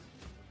 Come on.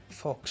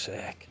 Fuck's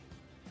sake.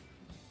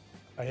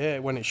 I hate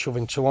it when it's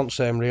shoving 2 on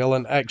same reel,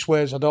 and X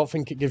ways, I don't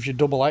think it gives you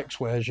double X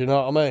ways, you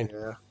know what I mean?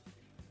 Yeah.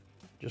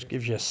 Just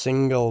gives you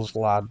singles,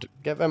 lad.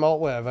 Get them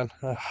alt way then.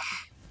 That's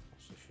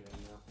a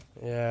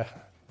shame, Yeah.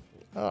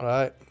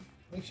 Alright.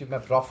 At least you've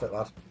made profit,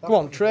 lad. Come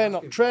on, train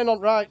on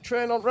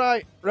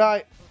right.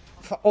 Right.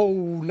 Oh,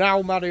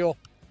 now marry up.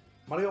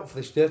 Marry up for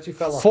this dirty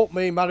fella. Fuck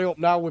me, marry up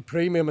now with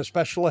premium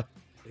especially.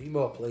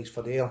 Primo, please,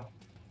 for deal.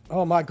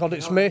 Oh my god,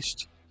 it's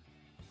missed.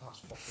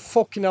 That's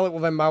Fucking hell, it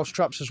were them mouse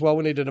traps as well.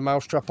 We needed a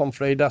mouse trap on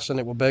 3 Das and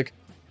it were big.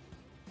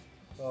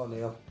 Oh,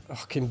 Neil.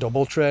 Fucking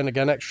double train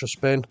again, extra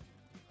spin.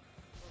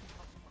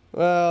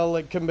 Well,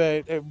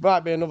 it might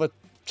be another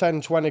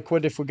 10, 20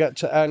 quid if we get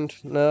to end.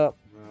 No.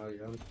 Oh,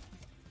 yeah.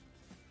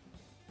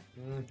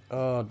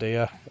 Oh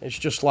dear. It's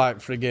just like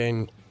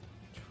friggin'...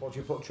 What do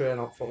you put train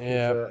up for?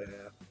 Yeah.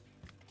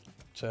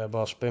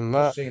 Turbo spin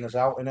that. Seen us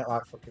out in it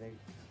like fucking...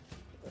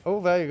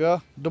 Oh, there you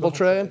go. Double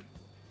train.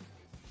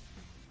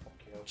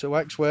 2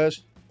 X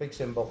ways. Big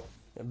symbol.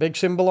 A big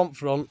symbol on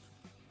front.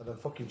 And then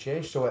fucking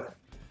change to it.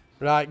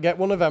 Right, get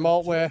one of them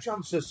alt way.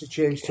 Chances to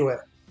change to it.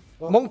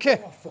 Monkey.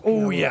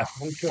 Oh, hell, yeah.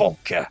 monkey.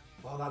 Fucker.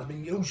 Oh, that'd have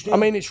been huge. I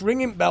mean, it's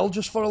ringing bell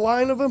just for a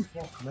line of them.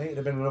 Fuck, mate, it'd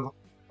have been another...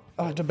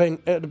 Oh, it'd have been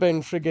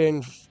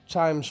friggin'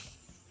 times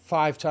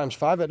 5 times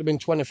 5. It'd have been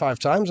 25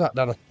 times that,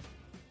 Danny.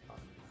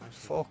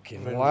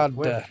 Fucking lad.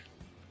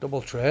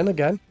 Double train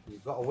again.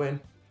 You've got to win.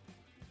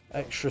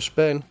 Extra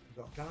spin. You've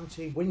got a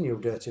guaranteed win, you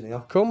dirty Neil.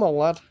 Come on,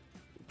 lad.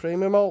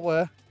 Premium alt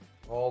way.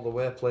 All the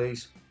way,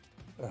 please.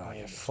 Oh,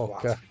 you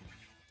fucker.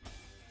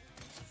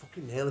 It's a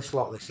Nearly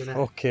slot this, innit?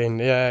 Fucking,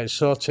 yeah, it's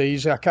so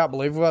teasy. I can't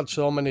believe we've had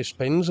so many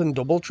spins and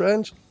double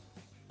trains.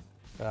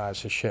 Ah,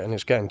 it's a shit and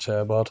it's getting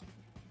turboed.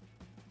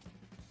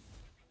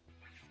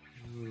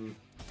 Come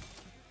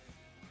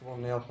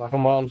on, Neil.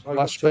 Come on, Oh,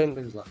 last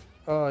spin.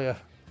 Oh, yeah.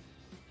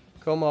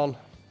 Come on.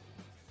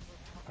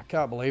 I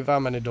can't believe how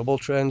many double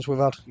trains we've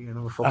had.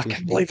 I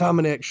can't believe how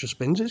many extra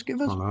spins it's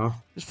given us. I know.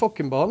 It's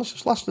fucking bonus.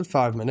 It's lasted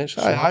 5 minutes.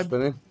 Smart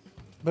spinning.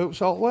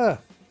 Boots all the way.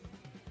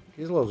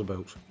 Here's loads of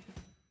boots.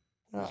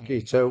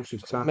 Ski 2,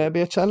 6 times.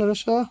 Maybe a tenner or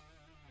so.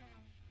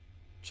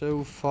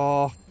 2,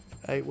 4,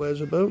 8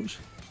 ways of boots.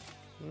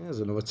 Yeah, there's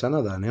another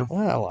tenner there, Neil.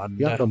 Well, lad.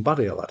 You haven't done bad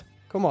here, lad.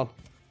 Come on.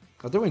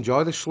 I do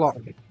enjoy this slot.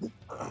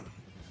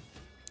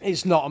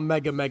 It's not a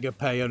mega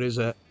payer, is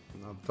it?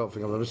 I don't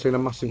think I've ever seen a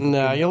massive...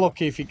 Nah, you're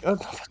lucky if you... for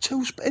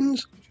 2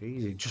 spins.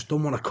 Jeez, he just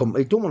don't want to come...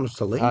 He don't want us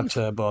to leave. I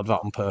turboed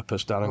that on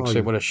purpose, Darren, because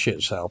it was a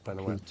shit's help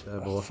anyway.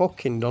 I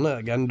fucking done it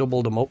again,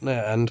 doubled them up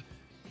near end.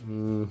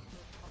 Oh,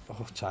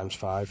 times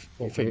 5.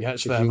 If it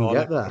gets there,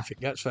 if it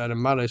gets there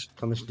and marries.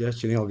 Can this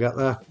dirty Neil get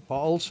there?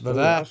 Bottles, we're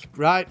there.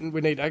 Right, and we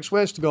need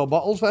X-ways to go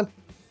bottles then.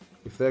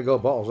 If they go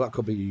bottles, that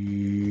could be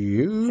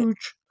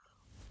huge.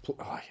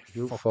 Oh,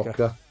 you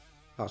fucker.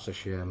 That's a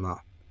shame, that.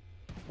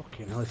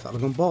 Fucking hell, if that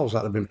had gone balls,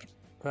 that'd have been...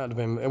 That'd have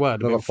been... It would have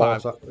been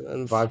 5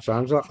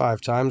 times that.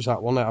 5 times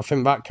that, wouldn't it? I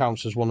think that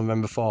counts as one of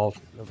them before.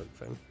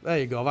 There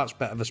you go, that's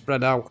better. They're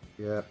spread out.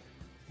 Yeah.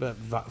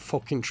 But that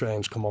fucking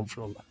train's come on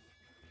front.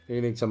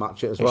 You need to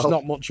match it as well. It's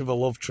not much of a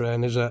love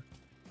train, is it?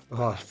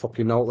 Oh,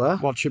 fucking note there.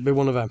 What should be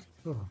one of them?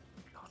 Oh,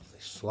 God,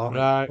 this slot.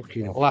 Right,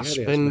 last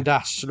spin,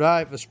 Das.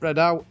 Right, they're spread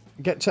out.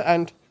 Get to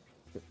end.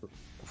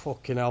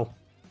 Fucking hell.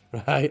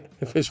 Right,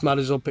 if this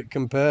marries up, it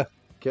can pay.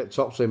 Get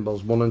top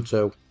symbols, 1 and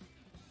 2.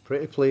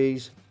 Pretty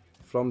please,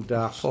 from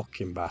Das.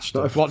 Fucking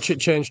bastard. Watch it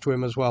change to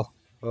him as well.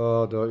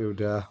 Oh, don't you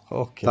dare.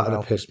 Fucking That'd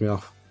have pissed me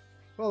off.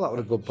 Well, that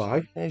was a good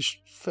buy. It's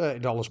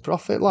 $30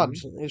 profit,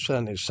 lads. It's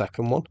earned his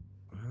second one.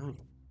 Right.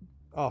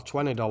 Oh,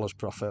 $20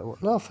 profit.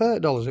 No,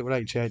 $30. It was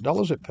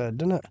 $88 it paid,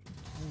 didn't it?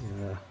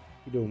 Yeah.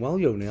 You're doing well,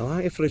 you, Neil,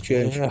 aren't you, for a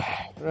change? Yeah.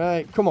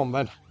 Right, come on,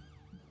 Ben.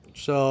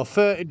 So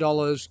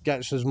 $30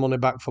 gets us money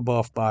back for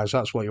both buys.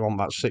 That's what you want,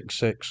 that's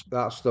 6-6.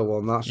 That's the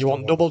one, that's You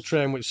want double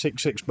train with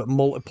 6-6, but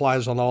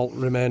multipliers on all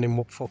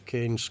remaining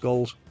fucking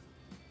skulls.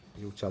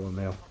 You tell them,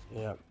 Neil.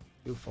 Yeah.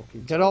 You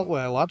fucking... Get out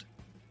there, lad.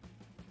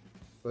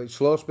 Well, it's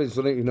slow spins,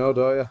 don't it? You know,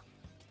 don't you?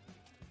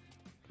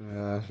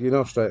 Yeah, you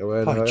know straight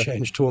away, don't you?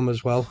 Change to them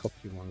as well.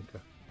 Fucking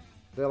wanker.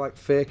 They're like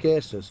fake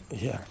aces.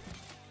 Yeah.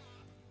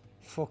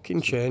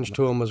 Fucking change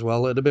to them as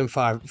well. It'd have been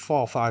 4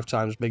 or 5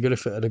 times bigger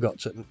if it had got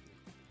to...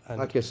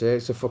 Like I say,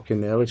 it's a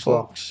fucking nearly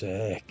slot. Fuck's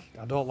sake.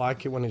 I don't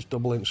like it when it's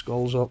doubling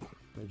skulls up.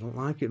 I don't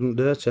like it, and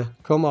dirty.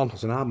 Come on.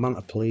 It's an hard man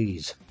to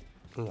please.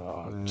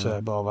 No,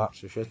 turbo that.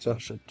 It's a shitter.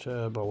 It's a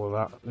turbo with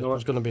that.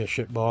 There's going to be a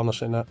shit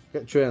bonus in it.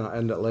 Get train at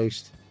end at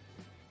least.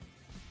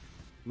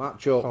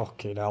 Match up.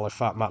 Fucking hell, if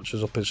that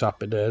matches up, it's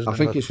happy days. I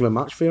think it's going to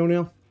match for you,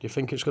 Neil. Do you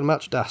think it's going to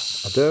match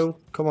Das? I do.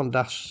 Come on,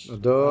 Das. I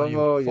do.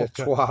 Oh, you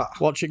twat.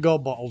 Watch it go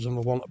bottles and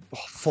we want... Oh,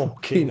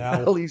 fucking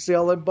hell. You see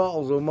all them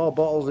bottles? There are more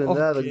bottles in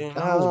there than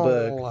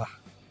Carlsberg.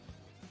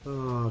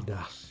 Oh,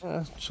 Das.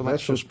 Some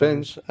extra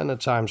spins. And a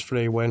times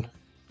 3 win.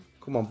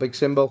 Come on, big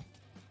symbol.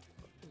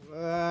 It's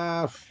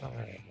a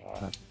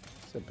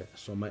bit of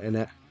something in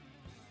it.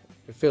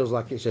 It feels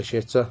like it's a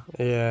shitter.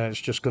 Yeah,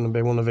 it's just going to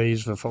be one of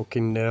these for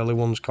fucking early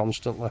ones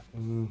constantly.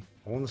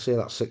 I want to see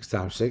that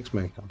 6x6,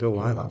 mate. I do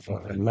like that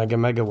fucking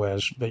mega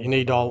ways, but you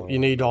need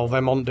all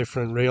them on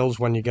different reels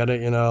when you get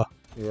it, you know.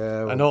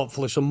 Yeah. And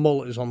hopefully some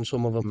multis on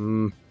some of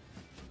them.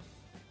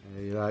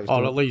 Yeah, you're right.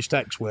 Or at least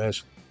X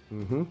ways.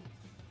 Do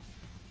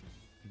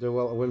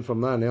well to win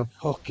from there, Neil.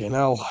 Fucking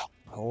hell,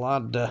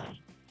 lad.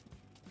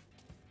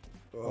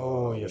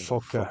 Oh, you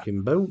fucker.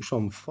 Fucking boots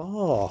on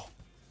 4.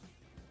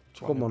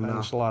 Come on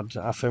now, lad.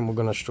 I think we're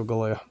going to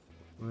struggle here.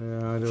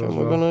 Yeah, I do. I think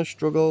we're going to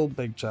struggle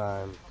big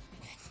time.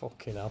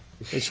 Fucking hell.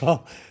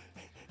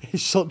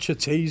 He's such a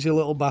teasy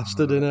little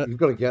bastard, innit? You've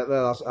got to get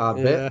there, that's hard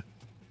bit.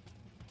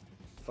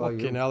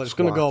 Fucking hell, it's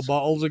going to go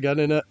bottles again,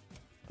 innit?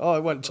 Oh,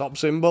 it went top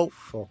symbol.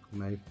 Fuck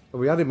me.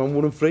 We had him on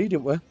 1 and 3,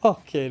 didn't we?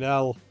 Fucking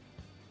hell.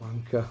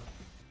 Wanker.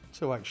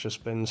 2 extra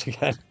spins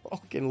again.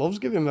 Fucking loves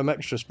giving them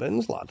extra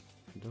spins, lad.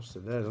 It does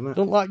today, doesn't it?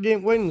 Don't like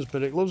getting wins,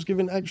 but it loves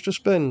giving extra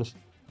spins.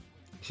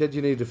 He said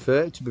you need a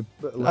 30 to be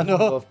level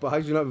both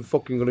buys. You're not even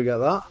fucking going to get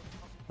that.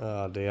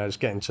 Oh dear, it's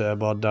getting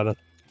turboed, Darren.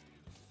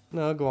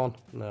 No, go on.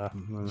 No,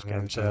 it's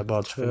getting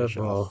turboed to finish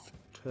off.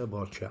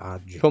 Turbo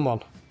charge. Come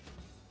on.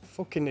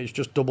 Fucking, it's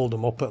just doubled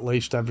them up at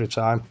least every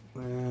time.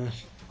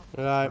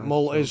 Right,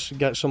 multis,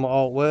 get some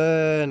alt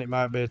win. It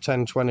might be a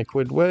 10-20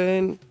 quid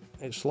win.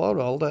 It's slow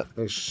rolled it.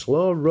 It's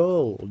slow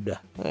rolled.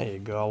 There you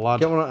go,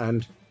 lad. Get one at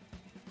end.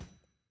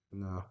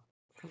 No.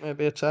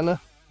 Maybe a tenner.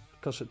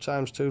 Because it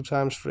times 2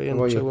 times 3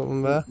 and 2 of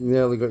them there. You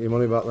nearly got your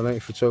money back the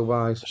night for 2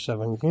 buys.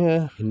 7,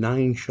 yeah.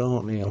 9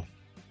 short, Neil.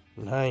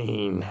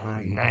 9.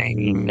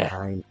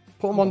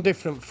 Put them on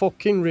different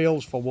fucking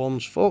reels for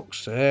once, fuck's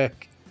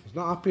sake. He's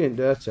not happy and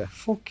dirty.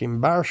 Fucking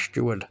bar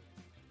steward.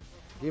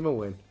 Give him a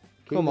win.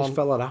 Come this on.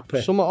 fella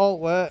happy. Some alt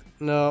weight.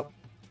 No.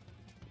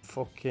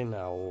 Fucking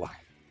hell.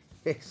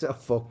 It's a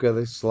fucker,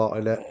 this slot,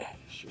 innit?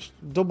 It's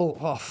just double.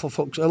 Oh, for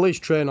fuck's sake. At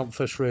least train on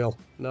first reel.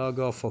 No,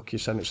 go fuck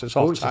yourself. It's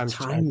Oh, off it's times a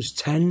times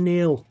 10,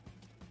 Neil.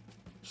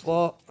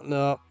 Slot.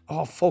 No.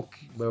 Oh, fuck.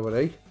 Where were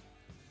they?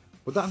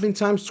 Would that have been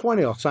times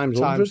 20 or times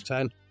 100? Times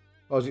 10.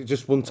 Or is it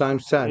just 1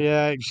 times 10?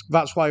 Yeah,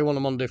 that's why you want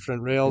them on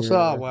different reels.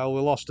 Yeah. Oh, well,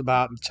 we lost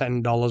about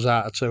 $10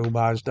 out of 2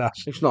 buys,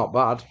 Das. It's not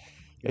bad.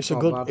 It's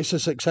not bad. It's a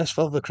success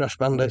for the Crash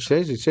Bandits.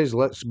 It is.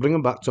 Let's bring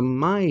them back to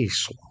my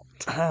slot.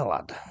 Ah,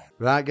 lad.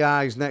 Right,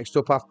 guys, next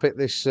up I've picked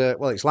this,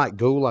 well, it's like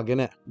Gulag,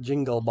 innit?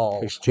 Jingle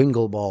balls. It's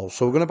Jingle Balls.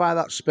 So we're going to buy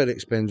that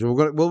Spirit Spins.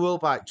 We'll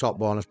buy top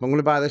bonus, but I'm going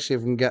to buy this, see if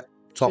we can get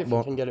top See if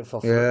bonus. we can get it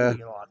for free. Yeah.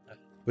 Lad.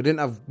 We didn't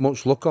have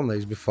much luck on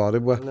these before,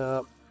 did we?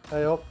 No.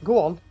 Hey up. Go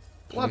on.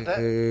 Land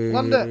it.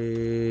 Land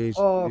it.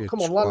 Oh, You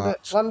come on, land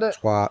it. Land it.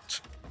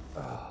 Twat.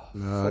 Oh,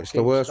 No, it's the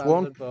fucking worst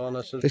one. standard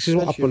bonuses. This is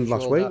what As happened usual,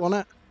 last week, Das.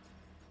 wasn't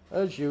it?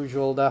 As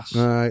usual, Das.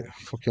 Right,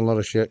 fucking lot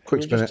of shit.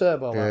 Quick Can you spin just it.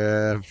 turbo that?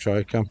 Yeah, I'm sure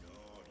you can.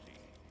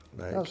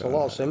 There you That's go. a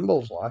lot of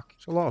symbols, like.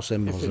 It's a lot of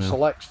symbols If it now.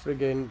 selects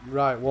friggin'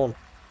 right one.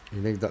 You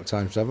need that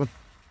times 7.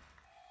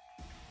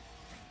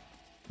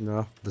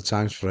 No, the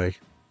times 3.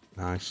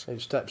 Nice.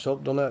 It steps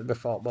up, doesn't it,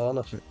 before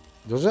bonus?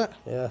 Does it?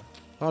 Yeah.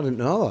 I didn't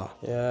know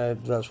that. Yeah,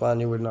 that's why I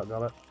knew we'd not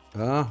got it.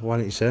 Ah, why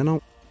didn't you say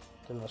no?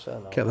 Didn't I say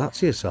no? Kept that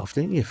to yourself,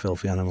 didn't you,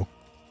 filthy animal?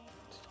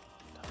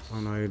 I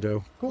know you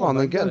do. Go Go on,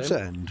 then get get them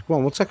to end. Go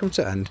on, we'll take them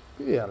to end.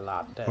 Yeah,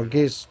 lad. Or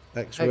Giz,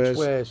 X-Ways,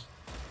 X-Ways.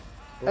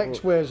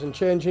 X-Ways and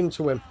change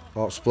into him.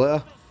 Hot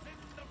Splitter.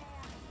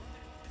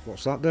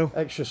 What's that do?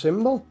 Extra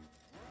symbol.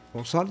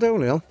 What's that do,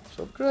 Neil? It's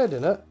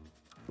upgrading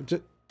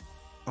it.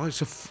 Oh,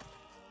 it's a...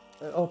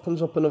 It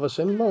opens up another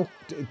symbol.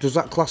 Does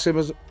that class him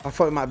as... I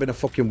thought it might have been a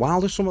fucking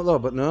wild or something though,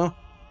 but no.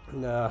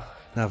 Nah.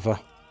 Never.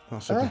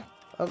 That's a...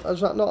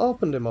 Has that not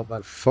opened him up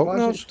then? Fuck Why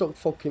knows. has it stuck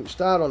fucking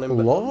star on him?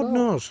 but Lord not?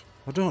 knows.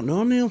 I don't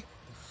know, Neil.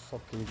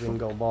 Fucking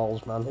jingle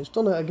balls, man. It's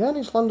done it again.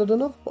 It's landed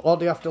enough. Or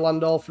do you have to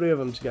land all 3 of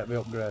them to get the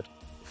upgrade?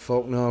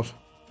 Fuck knows.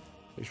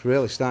 It's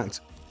really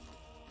stacked.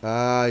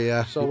 Ah,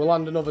 yeah. So we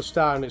land another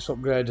star and it's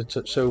upgraded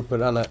to super,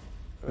 isn't it?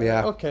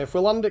 Yeah. Okay, if we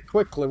land it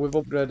quickly, we've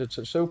upgraded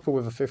to super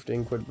with a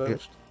 15 quid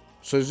boost.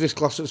 So is this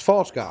class as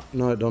 4-scar?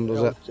 No, it doesn't,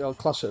 does it? I'll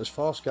class it as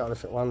 4-scar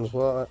if it lands,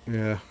 won't it?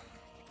 Yeah.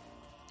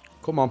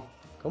 Come on.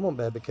 Come on,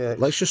 baby cake.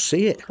 Let's just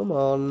see it. Come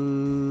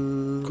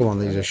on. Come on,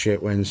 these are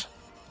shit wins.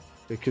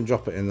 You can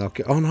drop it in though.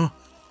 Oh no.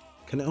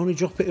 Can it only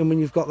drop it in when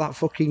you've got that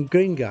fucking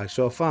green guy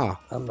so far?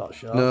 I'm not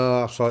sure.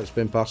 No, I saw it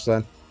spin past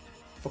then.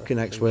 Fucking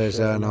X-Ways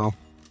there now.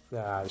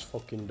 Nah, it's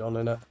fucking done,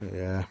 innit?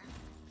 Yeah.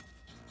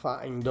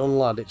 Fatting done,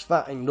 lad. It's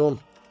fatting done.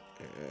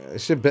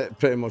 It's a bit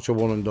pretty much a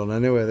one and done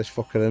anyway, this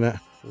fucker,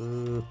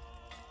 innit?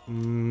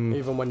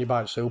 Even when you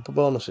buy super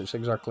bonus, it's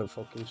exactly the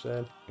fucking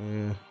same.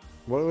 Yeah.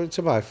 What was it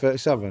to buy?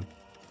 37?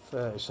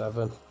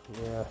 37,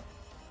 yeah.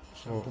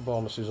 Super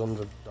bonus is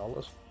 $100.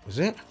 Was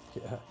it?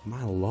 Yeah,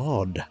 My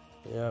lord.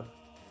 yeah.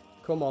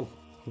 Come on.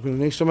 We're going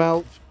to need some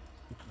help.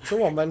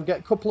 Come on, then. Get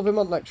a couple of him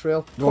on next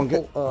reel. Go on,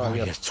 get... Oh,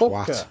 you you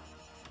twat. fucker.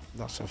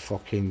 That's a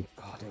fucking...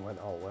 God, he went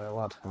all the way,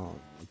 lad. Oh,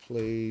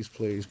 please,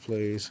 please,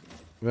 please.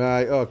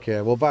 Right,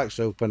 okay, we'll back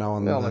super now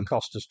and It only then.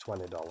 cost us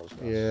 $20. Guys.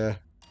 Yeah,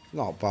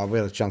 not bad. We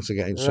had a chance of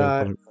getting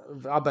Right.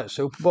 super. I bet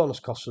super bonus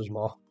costs us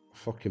more.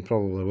 Fucking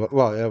probably.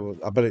 Well, yeah, well,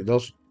 I bet it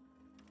does.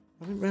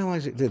 I didn't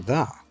realise it did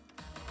that.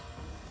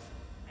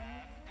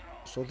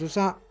 So does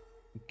that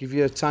give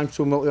you a times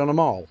 2 multi on them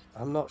all?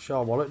 I'm not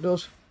sure what it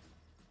does.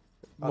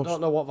 I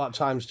don't know what that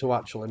times 2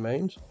 actually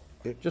means.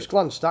 It, Just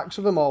glance stacks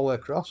of them all the way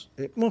across.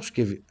 it must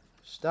give you...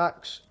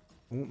 Stacks.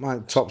 My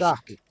top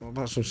Stack. What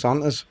about some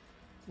Santas?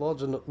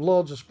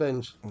 Loads of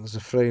spins. Well, there's a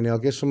 3 Neil.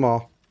 Give some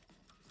more.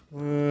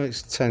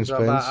 It's 10 Is that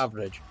spins. about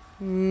average?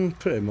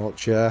 Pretty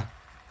much, yeah.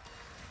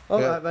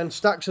 Alright then,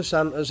 stacks of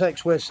Santas,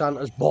 X-Way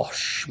Santas,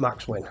 bosh,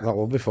 max win. That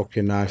would be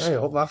fucking nice. I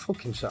hope that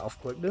fucking set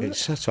off quick, didn't It it?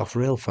 set off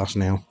real fast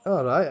now.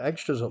 Alright,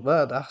 extras up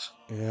there, Das.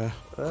 Yeah.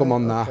 Come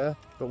on now. Okay.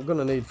 But we're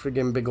going to need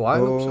friggin' big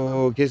lineups.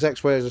 Oh, Giz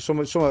X-Ways or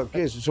something.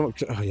 Giz,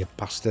 something. Oh, you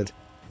bastard.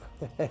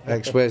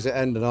 X-Ways at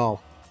end and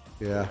all.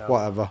 Yeah,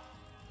 whatever.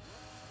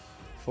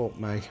 Fuck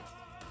me.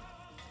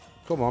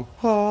 Come on.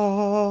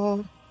 Ah,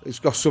 it's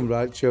got some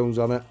right tunes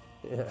on it.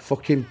 Yeah.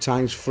 Fucking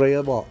times 3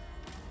 or what?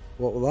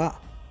 What was that?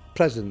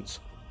 Presents.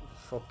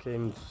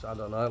 Fucking, I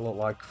don't know, it looked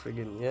like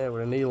friggin', yeah,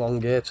 we're an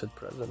elongated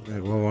present. Yeah,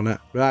 well, on it.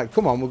 Right,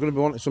 come on, we're going to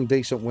be wanting some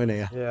decent win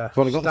here. Yeah. We've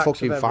only got the Stacks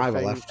fucking of 5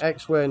 everything. left.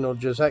 X-Way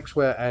nudges,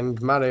 X-Way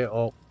end, marry it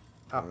up.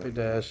 Happy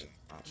days.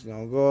 That's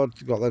no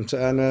good. Got them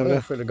to end Well, over.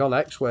 if we'd have gone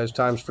X-Ways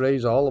times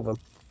 3s, all of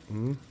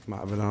them. Might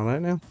have been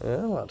alright now. Yeah,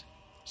 lad.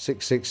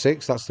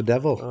 666, that's the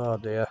devil. Oh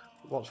dear.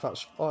 What's that?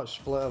 Oh, it's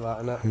split of that,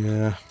 innit?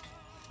 Yeah.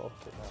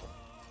 Fucking hell.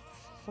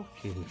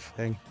 Fucking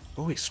thing.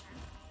 Oh, it's...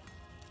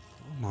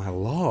 Oh, my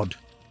lord.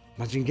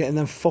 Imagine getting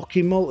them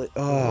fucking multi...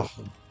 Oh,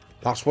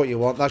 that's what you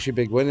want. That's your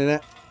big win,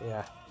 innit?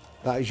 Yeah.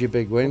 That is your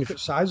big win. Look at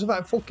the size of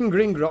that fucking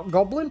green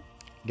goblin.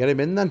 Get him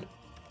in then.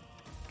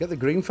 Get the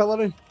green fella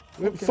in.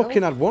 We haven't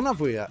fucking had one, have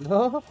we yet?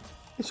 No.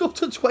 It's up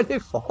to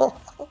 24.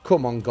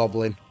 Come on,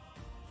 Goblin.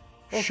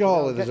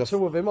 Surely there's get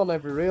 2 of him on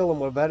every reel and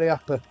we're very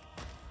happy.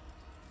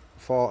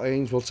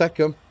 14s. We'll take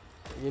them.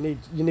 You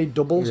need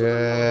doubles.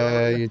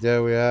 Yeah, you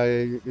do.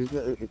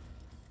 Yeah.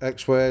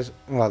 X-ways.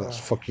 Oh, that's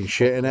fucking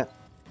shit, innit?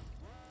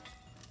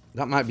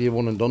 That might be a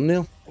one and done,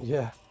 Neil.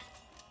 Yeah.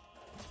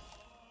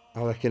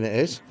 I reckon it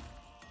is.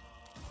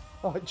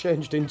 Oh, it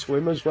changed into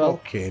him as well.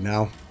 Okay,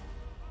 now.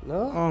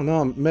 No. Oh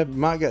no, maybe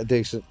might get a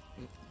decent.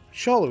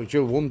 Surely we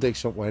do one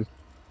decent win.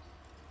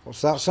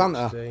 What's that,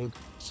 Santa? 16.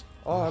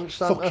 Oh, I'm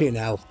Santa. Fucking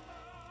hell.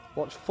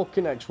 Watch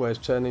fucking X-ways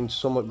turn into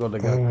something good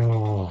again.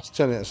 Oh, it's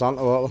turning to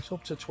Santa, won't It's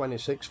up to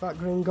 26, that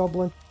green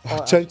goblin.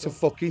 it? Turn to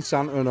fucking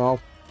Santa and all.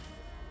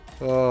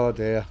 Oh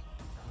dear.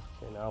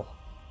 Fucking hell.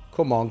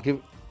 Come on,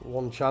 give.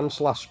 One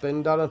chance, last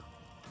spin, Darren.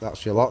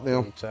 That's your lot,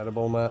 Neil.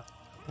 Terrible, mate.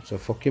 That's a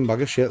fucking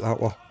bag of shit, that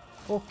one.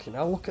 Fucking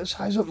hell, look at the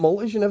size of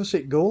multis. You never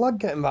see Gulag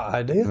getting that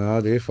idea.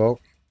 Oh, dear fuck.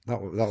 That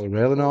was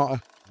really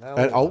naughty.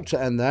 And out to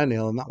end there,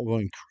 Neil, and that was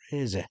going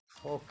crazy.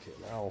 Fucking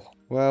hell.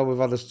 Well, we've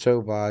had us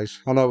 2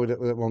 buys. I know we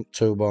didn't want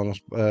 2 bonus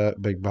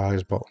big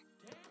buys, but...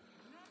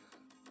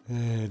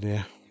 Oh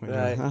dear.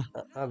 Right,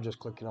 I'm just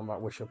clicking on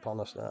that wish upon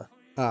us now.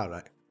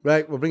 Alright.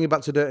 Right, we'll bring you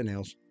back to Dirty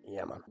Neil's.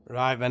 Yeah, man.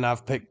 Right, then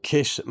I've picked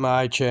Kiss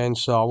My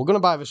Chainsaw. We're going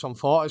to buy this on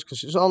 40s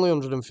because it's only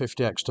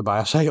 150x to buy.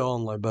 I say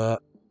only,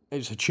 but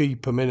it's a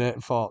cheaper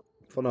minute for...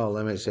 For no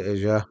limits it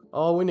is, yeah.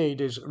 All we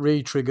need is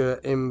re-trigger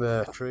in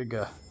the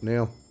trigger.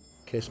 Neil,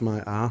 kiss my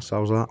ass,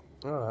 how's that?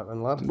 Alright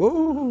then, lad.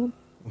 Woo!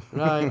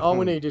 Right, all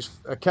we need is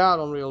a card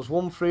on reels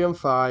 1, 3 and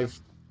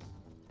 5.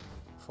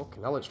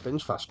 Fucking hell, it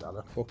spins fast,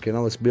 Anna. Fucking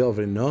hell, it's be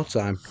over in no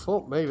time.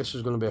 Fuck me, this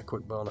is going to be a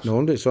quick bonus. No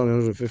wonder it's only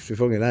 150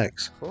 fucking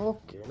X.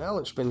 Fucking hell,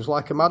 it spins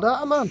like a mad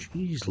hatter, man.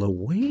 Jeez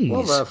Louise.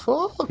 What the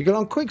fuck? You got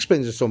on quick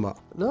spins or something?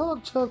 No,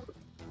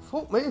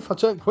 fuck me, if I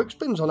turn quick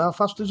spins on, how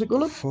fast is it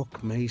going to?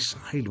 Fuck me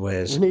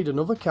sideways. You need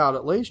another card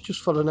at least,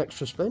 just for an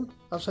extra spin.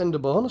 That's end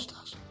of bonus,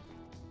 Daz.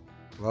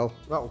 Well,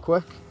 That was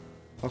quick.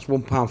 that's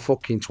 £1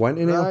 fucking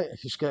 20, Neil. Right,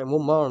 he's getting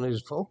one more and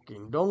he's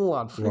fucking done,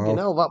 lad. Freaking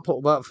hell, that put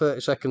about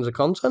 30 seconds of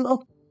content on.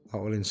 That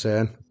was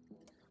insane.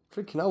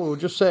 Freaking hell, we were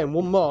just saying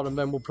one more and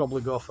then we'll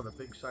probably go for the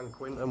big San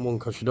Quentin one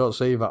because you don't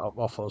see that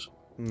off us.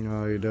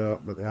 No, you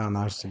don't, but they are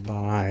nice to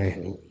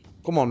buy.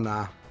 Come on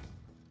now.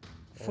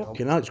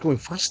 Fucking hell, it's going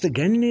fast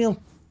again,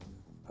 Neil.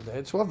 I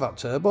did to have that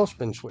turbo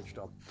spin switched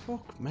on.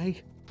 Fuck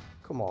me.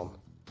 Come on.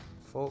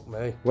 Fuck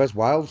me. Where's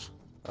Wilds?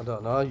 I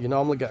don't know. You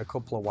normally get a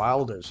couple of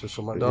wilders or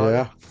something, don't you?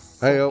 Yeah.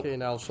 Hey up.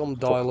 Fucking hell, some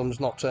Doylam's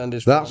not turned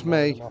his That's phone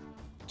me. on.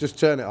 Just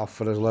turn it off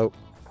for us, Luke.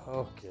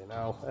 Fucking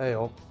hell. Hey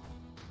up.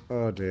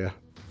 Oh dear.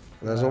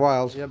 There's a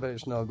Wilds. Yeah, but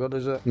it's no good,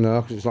 is it?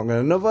 No, because it's not going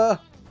another.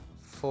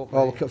 Fuck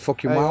Oh, me. look at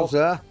fucking Hey, Wilds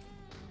up. there.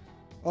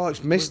 Oh,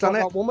 it's missed, We've got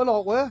hasn't it? that woman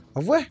out there.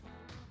 Have we?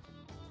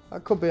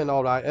 That could be an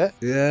alright hit.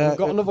 Yeah. We've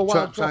got another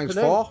wild times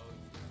dropping in. 4.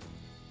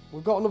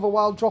 We've got another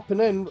wild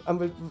dropping in,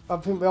 and I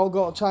think we all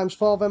got times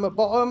 4 them at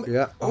bottom.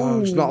 Yeah.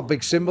 Oh, it's not a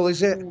big symbol,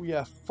 is it? Oh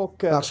yeah,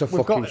 fuck it. That's a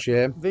We've fucking got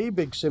shame. the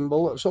big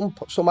symbol at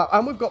somehow,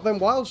 and we've got them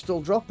wilds still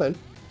dropping.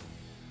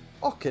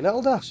 Fucking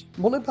hell, Daz.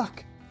 Money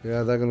back.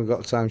 Yeah, they're going to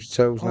got times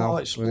 2s now. Oh,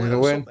 it's We need a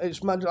win.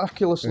 It's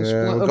miraculously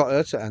Yeah, split we've 'em. got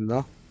her to end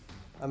though.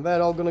 And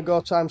they're all going to go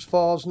times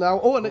 4s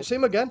now. Oh, and it's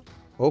him again.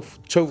 Oh,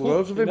 2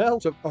 rows of him.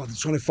 Fucking hell. Oh,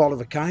 it's only 4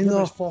 of a kind Yeah, but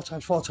though. it's 4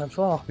 times 4 times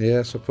 4. Yeah,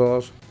 I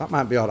suppose. That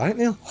might be alright,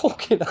 Neil.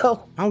 Fucking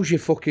hell. How's your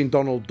fucking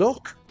Donald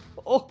Duck?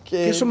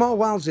 Okay. Get some more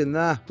wilds in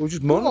there. We'll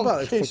just moan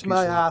about it. Kiss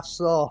my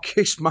ass off.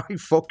 Kiss my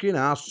fucking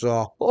ass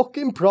saw.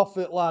 Fucking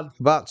profit, lad.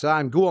 About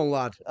time. Go on,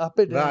 lad.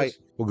 Happy days. Right,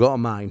 we'll go to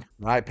mine.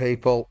 Right,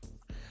 people.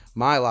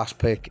 My last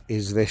pick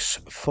is this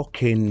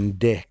fucking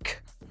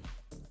dick.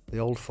 The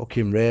old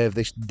fucking rave.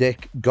 This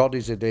dick. God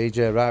is a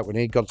DJ. Right, we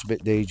need God to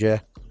bit DJ.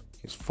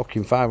 It's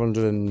fucking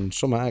 500 and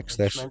some X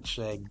this. Meant to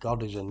say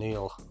God is a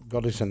Neil.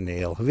 God is a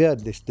Neil. Have you heard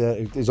this?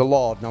 He's a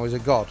lord, now he's a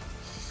god.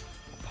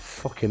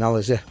 Fucking hell,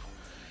 is he? I'll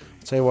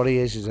tell you what he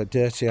is, he's a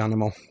dirty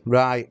animal.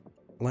 Right,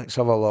 let's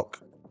have a look.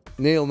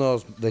 Neil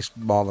knows this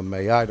more than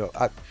me. I don't.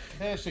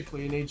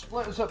 Basically, you need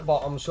splitters at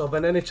bottom, so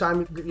then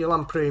anytime you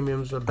land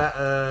premiums are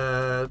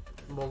better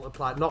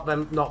multiplied. Not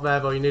there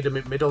though, you need them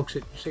in middle,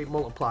 because it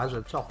multiplies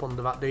at the top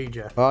under that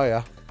DJ. Oh,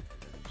 yeah.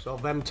 So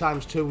them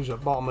times 2s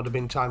at bottom would have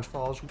been times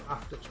 4s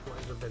after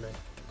splitters have been in.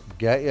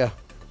 Get ya.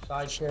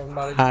 Side chain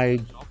marriage.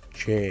 Side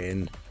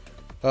chain.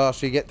 Oh,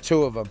 so you get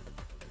 2 of them.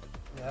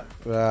 Yeah.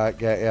 Right,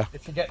 get ya.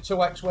 If you get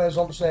 2 X-ways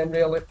on the same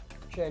reel, it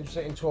changes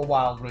it into a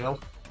wild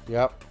reel.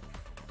 Yep.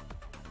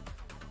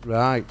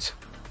 Right.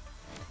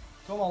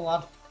 Come on,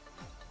 lad.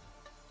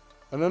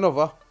 And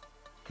another.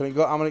 Can it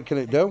go? How many can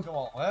it do?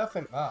 Go on, I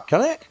think that.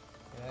 Can it?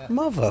 Yeah.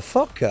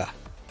 Motherfucker.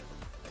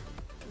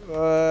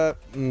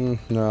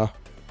 No.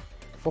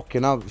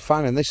 Fucking hell,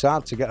 finding this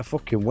hard to get a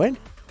fucking win.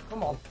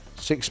 Come on.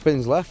 6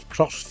 spins left,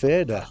 cross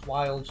fader. That's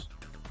wilds.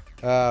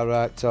 Ah,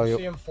 right, tell See you.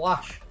 him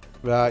flash.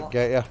 Right,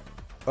 get ya.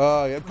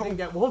 Oh, yeah. I didn't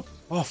get one.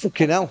 Oh,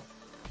 fucking hell.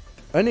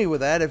 And he were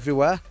there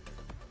everywhere.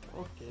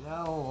 Fucking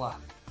hell.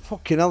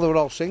 Fucking hell, they were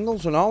all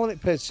singles and all, and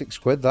it paid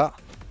 £6, that.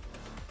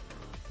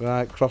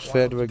 Right, cross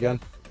fader again.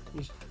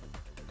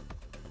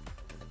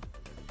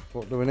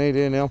 What do we need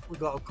here, Neil? We've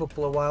got a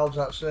couple of wilds,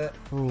 that's it.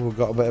 Oh, we've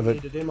got a bit of it.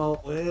 Needed him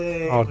out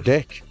there. Oh,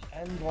 Dick.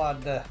 End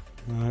ladder.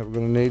 Right, we're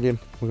going to need him.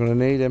 We're going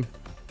to need him.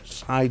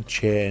 Side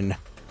chain.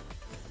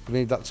 We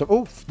need that to...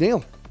 Oh,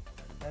 Neil.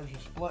 There's your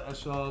splitter,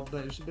 so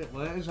but it's a bit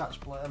late, is that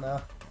splitter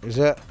now? Is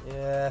it?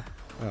 Yeah.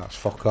 Oh, that's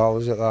fuck all,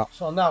 is it, that?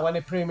 So now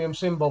any premium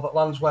symbol that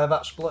lands where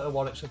that splitter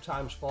was, it's a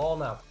 ×4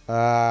 now.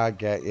 Ah, I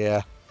get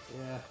ya.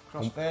 Yeah.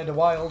 Crossfader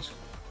wilds.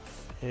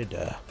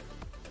 Fader.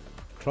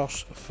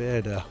 Cross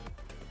fader.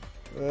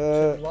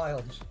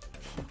 Wilds.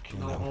 Fucking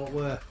Not hell. what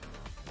were.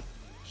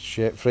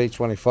 Shit,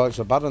 324. It's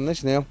a bad on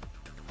this, Neil.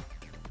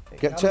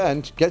 Get to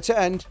end. Get to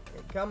end.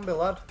 It can be,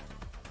 lad.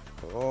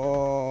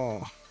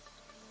 Oh.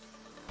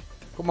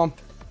 Come on.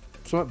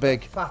 Something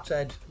big.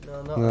 Fathead.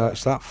 No, not No, that.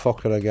 it's that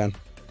fucker again.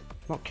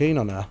 Not keen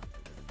on her.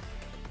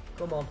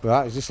 Come on.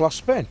 Right, is this last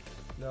spin?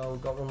 No,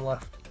 we've got one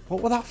left.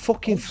 What was that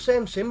fucking...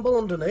 Same symbol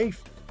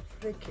underneath.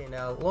 Freaking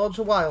hell. Loads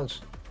of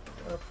wilds.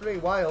 3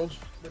 wilds.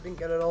 We didn't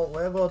get it all the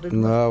way though, did we?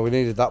 No, we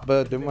needed that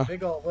bird, didn't we?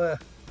 Big all the way.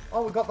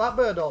 Oh, we got that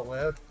bird all the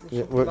way.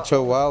 Yeah, we're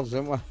 2 wilds,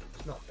 didn't we?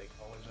 It's not big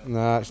though, is it?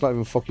 Nah, it's not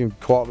even fucking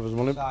quarter of his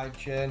money. Side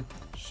chain.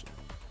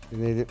 You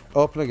need it.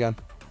 Open again.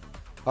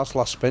 That's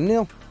last spin,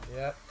 Neil.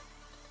 Yeah.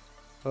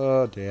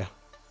 Oh dear.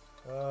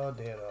 Oh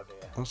dear, oh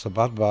dear. That's a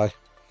bad buy.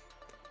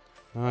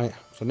 Right,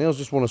 so Neil's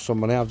just won us some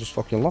money. I've just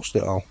fucking lost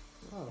it all.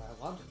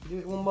 Alright, lad. Do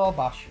it one more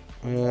bash.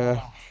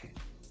 Yeah.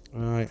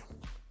 Right.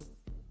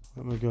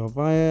 Let me go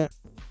buy it.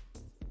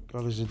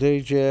 God is a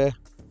DJ.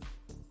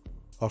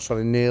 Oh,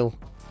 sorry, Neil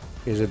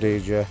is a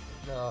DJ.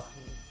 No.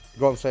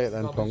 Go on, say it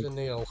then, Daz Punk. and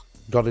Neil.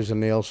 God is a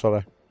Neil,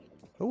 sorry.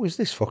 Who is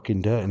this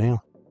fucking dirty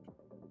Neil?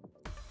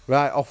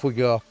 Right, off we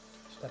go.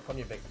 Step on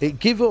your big. It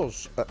give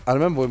us... I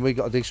remember when we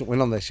got a decent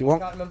win on this. You I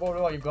want... can't remember what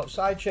it was. You've got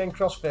sidechain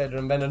crossfader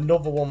and then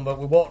another one, but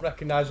we won't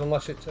recognise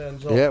unless it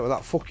turns up. Yeah, with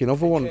that fucking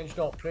other one. Changed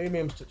all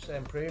premiums to the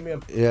same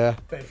premium. Yeah.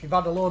 But if you've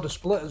had a load of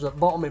splitters at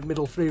bottom in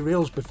middle 3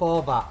 reels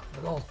before that,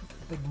 they're all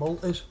big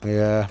multis.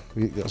 Yeah,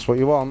 that's what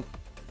you want.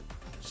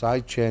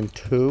 Sidechain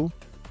 2. Is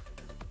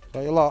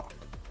that your lot?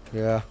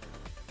 Yeah.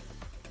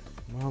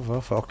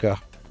 Motherfucker.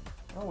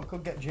 Oh, we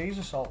could get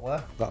Jesus out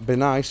there. That'd be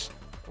nice.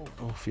 Oh.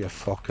 Oh, for your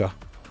fucker.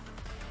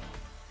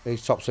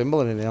 He's top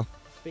symbol in it, Neil.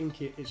 I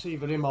think it's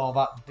either him or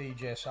that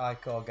DJ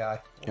Psycho guy.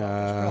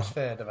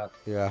 Crossfader then.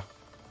 Yeah.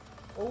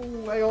 Oh,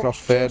 hey, oh.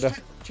 Crossfader.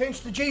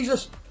 Change to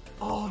Jesus.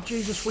 Oh,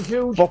 Jesus, we're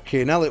huge.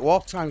 Fucking hell, it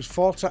was times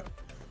 4 times.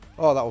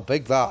 Oh, that was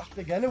big, that. That's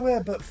big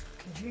anyway, but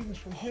fucking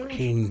Jesus, we're huge.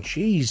 Fucking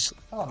jeez.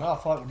 Oh, no, I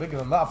thought it was bigger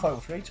than that. I thought it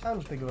was 3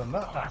 times bigger than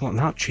that. What,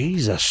 not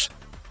Jesus?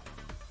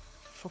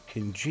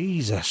 Fucking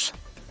Jesus.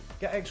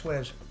 Get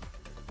X-Waves.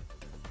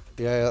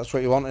 Yeah, that's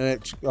what you want in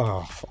it.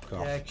 Oh, fuck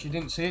off. Yeah, 'cause you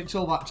didn't see it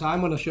till that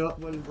time when I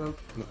shot.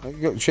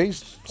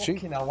 She's...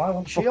 Fucking hell, why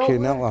wasn't she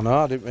Fucking all hell, I know,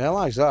 I didn't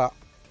realise that.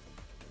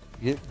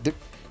 We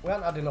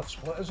hadn't had enough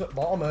splitters at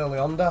bottom early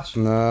on, Das.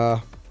 Nah.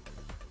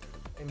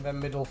 In them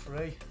middle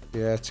 3.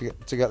 Yeah, to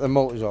get the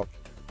multis up.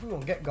 We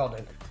won't get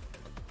God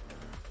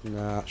in.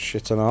 Nah,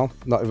 shit and all.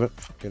 Not even...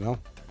 Fucking hell.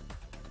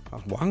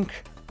 That's wank.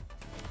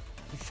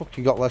 You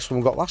fucking got less than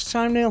we got last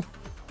time, Neil.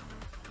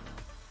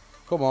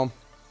 Come on.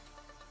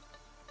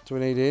 Do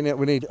we need him?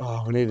 We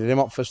needed him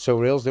up first 2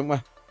 reels, didn't we?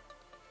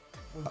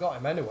 We've got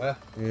him anyway.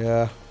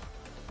 Yeah.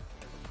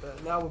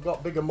 But now we've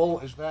got bigger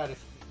multis there.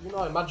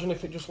 Imagine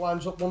if it just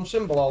lines up one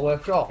symbol all the way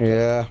across.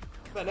 Yeah.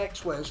 Then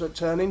X-Waves would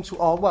turn into,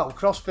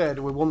 crossfader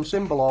with one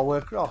symbol all the way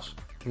across.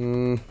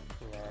 Hmm.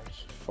 Yeah,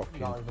 it's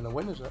Fucking... not even a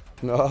win, is it?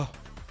 No.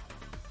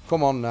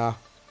 Come on now.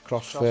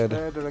 Crossfader.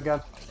 Crossfader again.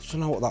 I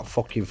don't know what that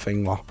fucking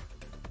thing was.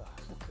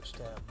 Look at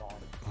State of Born.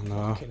 I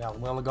know. Fucking hell,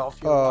 we only got a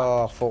few.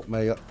 Oh, fuck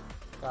me.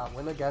 Can't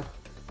win again.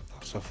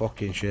 That's a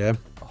fucking shame.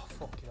 Oh,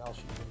 fucking hell,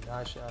 she's been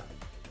nice, yeah.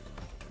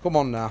 Come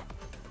on now.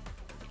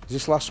 Is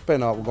this last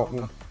spin or we've got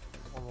one?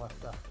 One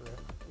left after it.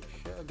 It's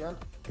shit again.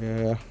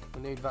 Yeah.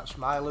 We need that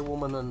smiley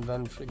woman and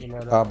then friggin'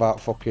 head How out. about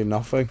fucking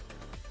nothing?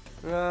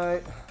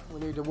 Right, we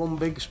need a one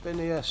big spin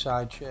here,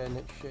 side chain,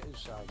 it's shit is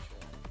side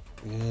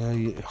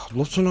chain. Yeah, I'd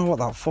love to know what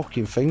that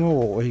fucking thing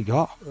was, what we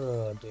got.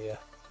 Oh dear.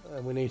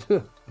 We need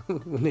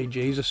we need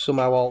Jesus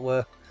somehow out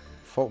there.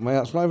 Fuck me,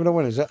 that's not even a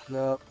win, is it?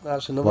 No,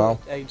 that's another Wow.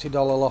 $80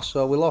 loss,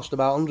 so we lost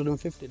about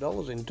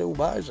 $150 in 2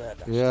 buys there.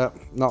 Dan. Yeah,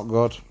 not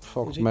good.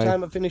 Fuck Is it me.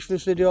 time to finish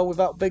this video with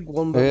that big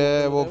one?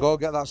 Yeah, we'll go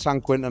get that San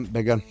Quintin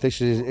big one.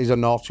 This is a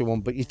naughty one,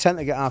 but you tend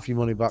to get half your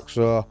money back,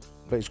 so...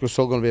 But it's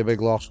still going to be a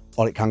big loss,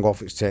 or it can go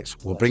off its tits.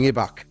 We'll bring you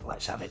back.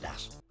 Let's have it,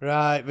 Das.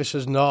 Right, this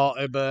is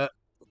naughty, but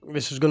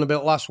this is going to be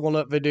the last one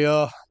at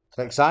video. It's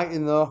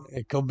exciting though.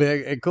 It could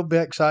be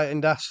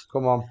exciting, Das.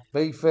 Come on,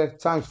 beefy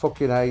times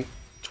fucking 8.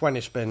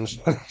 20 spins.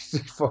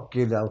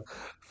 Fucking hell.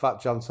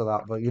 Fat chance of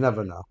that, but you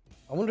never know.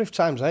 I wonder if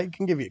times 8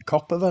 can give you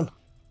copper then.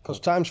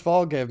 Because times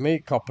 4 gave me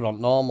copper on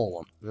normal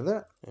one. Did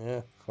it?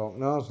 Yeah. Fuck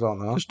knows,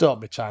 don't know. Just don't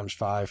be times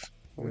 5.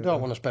 We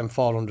don't want to spend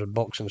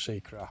 $400 and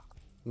see crap.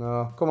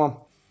 No, come on.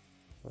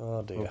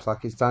 Oh dear. Looks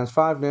like it's times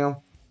 5,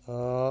 Neil.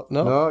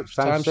 No, it's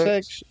times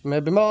 6.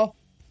 Maybe more.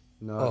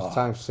 No, it's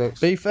times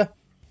 6. Beefer.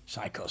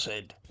 Psycho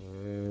Sid.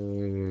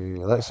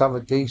 Let's have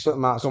a decent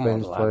amount of Come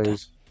on, spins, lad.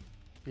 please.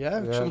 Yeah, Yeah,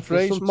 some there's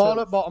threes. some More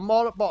two. at bottom,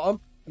 more at bottom.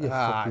 You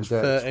fucking It's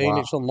dirty 13. twat.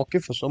 It's unlucky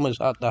for some, is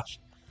that, Das?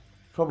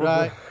 Probably.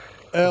 Right,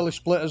 early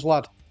splitters,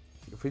 lad.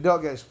 If you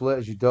don't get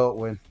splitters, you don't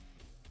win.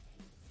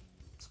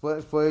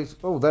 Splitters, please.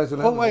 Oh, there's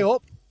an One way enemy.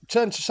 up.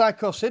 Turn to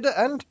Psycho Sid at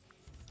end.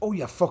 Oh,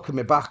 you're fucking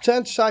me back.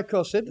 Turn to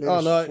Psycho Sid. Need Oh,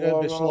 a no, it'd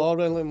slow be roll. slow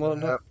rolling,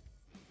 wouldn't Yeah. it?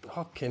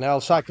 Fucking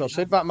hell, Psycho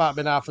Sid. That might have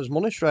been half his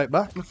money straight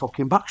back. Your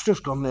fucking back's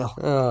just gone, Neil.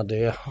 Oh,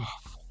 dear.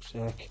 Fuck's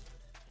sake.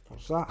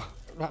 What's that?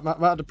 That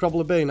might have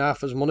probably been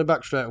half his money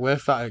back straight away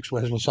if that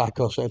explains what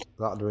Psycho Sid.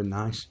 That'd have been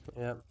nice.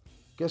 Yeah.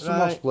 Get some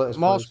more splitters,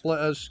 More please.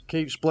 splitters.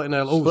 Keep splitting it.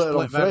 Oh, Split it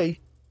on split them. 3.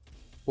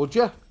 Would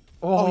you?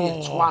 Oh, you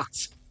Oh,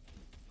 twat.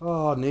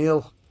 Oh,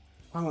 Neil.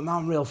 I want that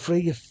on real 3,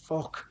 you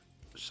fuck.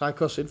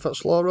 Psycho Sid for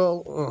slow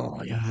roll.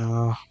 Oh, yeah.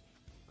 Yeah.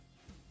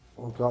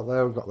 We've got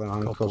the Couple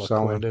ankle of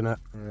sound. quid, innit?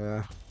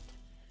 Yeah.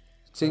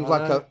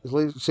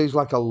 Seems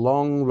like a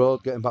long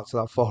road getting back to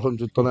that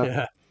 400, doesn't it?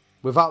 Yeah.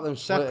 Without them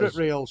Separate splitters.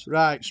 reels.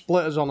 Right,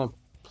 splitters on them.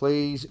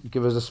 Please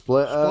give us a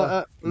splitter.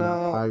 Splitter?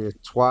 No. Nah, you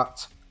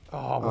twat.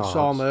 Oh, we Oh,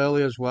 saw him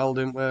early as well,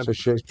 didn't we? It's a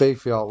shit. It's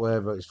beefy all the way,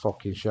 but it's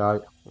fucking shite.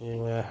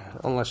 Yeah,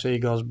 unless he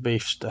goes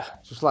beefster.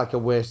 It's just like a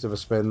waste of a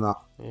spin, that.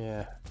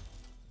 Yeah.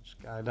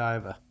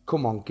 Skydiver.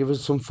 Come on, give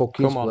us some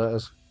fucking Come on.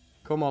 splitters.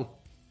 Come on.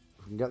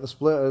 If you can get the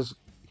splitters,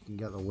 you can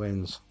get the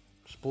wins.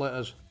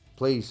 Splitters.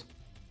 Please.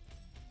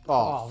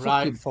 Oh,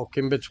 right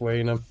fucking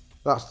between them.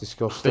 That's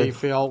disgusting.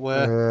 Beefy all the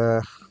way. Yeah.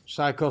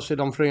 Psycho Sid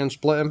on 3 and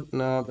split him.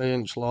 No, he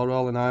ain't slow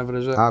rolling either,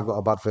 is it? I've got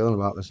a bad feeling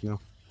about this now.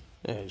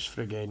 Yeah, it's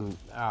frigging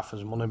half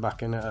his money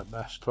back in it at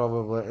best.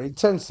 Probably. It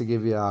tends to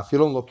give you half.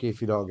 You're unlucky if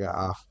you don't get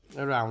half.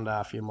 Around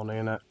half your money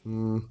in it. I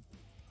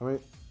mean,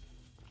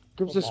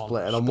 give us a Come on,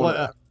 splitter. On splitter.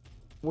 one.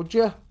 Would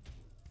you?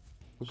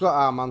 We've got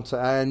our man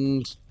to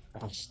end.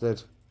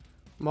 Bastard.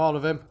 More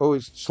of him. Oh,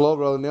 it's slow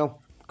rolling, Neil.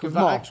 Could Give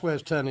that more.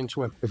 X-Ways turn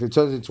into him? If it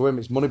turns into him,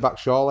 it's money back,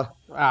 surely.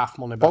 Half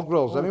money back. Bog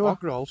rolls, anyway.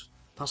 Bog rolls.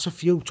 That's a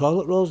few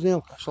toilet rolls,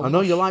 Neil. a I know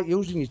lot you of like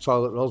using your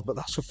toilet rolls, but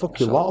that's a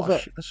fucking That's a lot of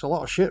it. That's a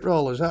lot of shit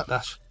rollers,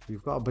 that's.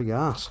 You've got a big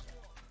ass.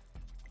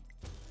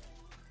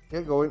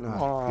 Get going now.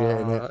 Oh,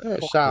 Getting it.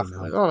 it's Fucking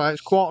half. hell. All right,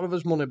 it's quarter of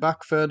his money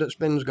back. Third at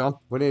spin's gone.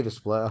 We need a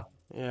splitter.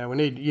 Yeah,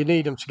 you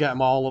need them to get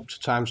them all up to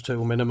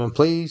 ×2 minimum.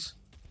 Please.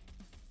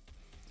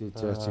 You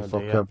dirty Oh,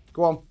 fucker. dear.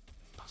 Go on.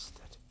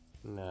 Bastard.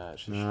 Nah,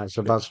 it's, Nah, it's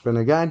a bad spin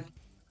again.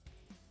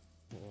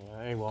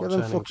 yeah, he won't Get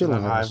them turn into fucking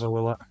them lighters. either,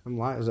 will it? I'm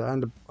light as it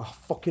end. Oh,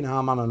 fucking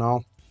arm man and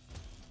all.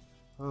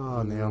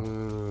 Oh,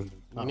 Neil.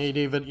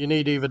 You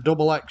need either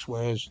double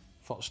X-Ways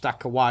for a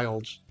stack of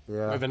wilds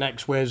Yeah. with an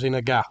X-Ways in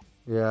a gap.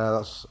 Yeah,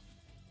 that's...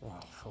 Oh,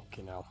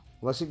 fucking hell.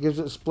 Unless it gives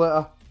it a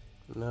splitter.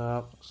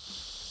 No.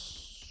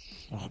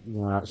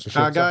 Nah, it's a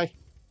Our shit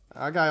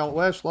guy all the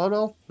way, slow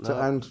roll? to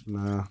end.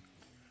 Nah.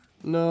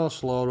 No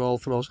slow roll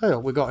for us. Hey,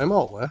 we got him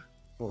all the way.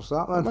 What's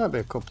that That then? might be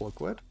a couple of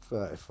quid.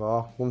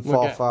 34.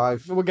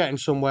 145. We're getting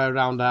somewhere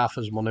around half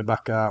his money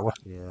back, aren't we?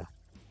 Yeah.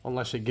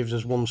 Unless it gives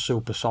us one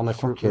supersonic.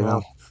 Fucking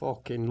hell.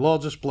 Fucking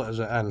loads of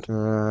splitters at end.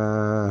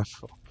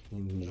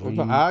 Fucking We've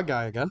got our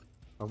guy again.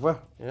 Have we?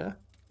 Yeah.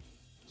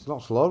 It's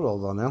not slow roll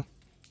though, Neil.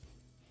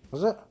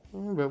 Is it?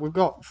 But we've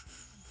got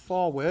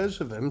 4 ways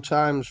of him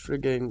times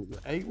frigging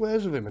 8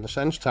 ways of him in a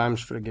sense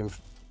times frigging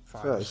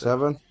 5.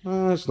 37.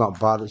 It's not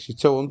bad. It's your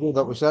 200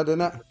 that we said,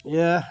 innit?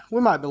 Yeah, we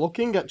might be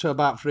looking get to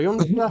about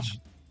 300. That's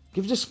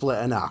Give us a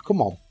splitter now.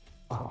 Come on.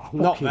 Oh,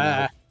 not fucking there.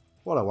 hell.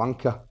 What a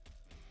wanker.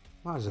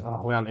 What is it?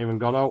 Oh, we haven't even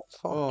got out.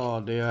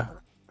 Oh dear.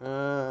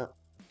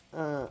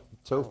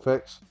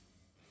 Toothpicks.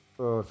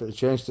 Oh, if it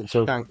changed it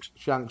to Shanks.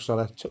 Shanks,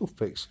 sorry.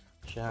 Toothpicks.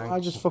 Shanks. I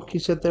just fucking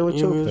said they were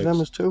You use them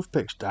toothpicks. as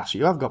toothpicks, Das.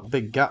 You have got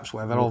big gaps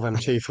where all them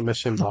teeth are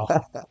missing, pal.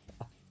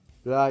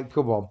 Right,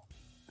 come on.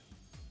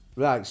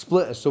 Right,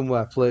 splitter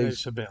somewhere, please.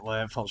 It's a bit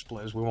late for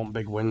splitters. We want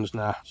big wins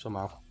now,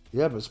 somehow.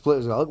 Yeah, but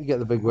splitters will help you get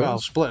the big wins. Well,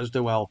 splitters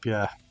do help,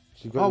 yeah.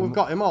 So you've Oh, your- we've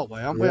got him all the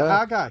way, haven't we? Yeah.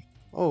 Our guy.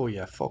 Oh,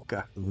 yeah,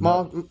 fucker.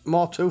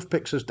 More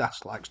toothpicks, as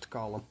Das likes to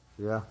call them.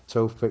 Yeah,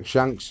 toothpick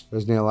Shanks,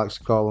 as Neil likes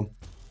to call them.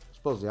 I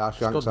suppose they are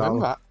Shanks, Good win,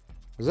 aren't that.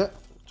 they? Is it?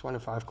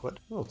 25 quid.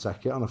 We'll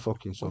take it on a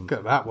fucking Sunday. Look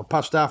at that. We're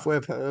past halfway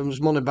of his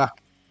money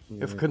back.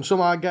 If we can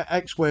somehow get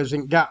X-Ways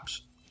in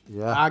gaps,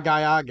 Yeah. our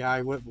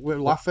guy, we're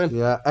laughing.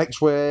 Yeah,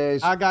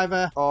 X-Ways. Our guy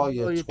there. Oh,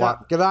 you you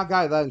twat. Get our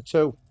guy then,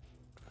 too.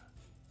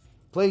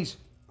 Please.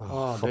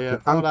 Oh, fucking dear.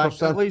 handcuffs All right,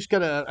 then. at least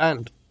get it at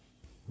end.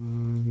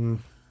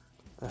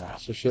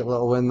 It's a shit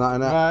little win, that,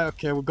 innit? Right,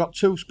 okay, we've got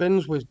 2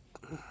 spins with...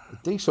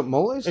 Decent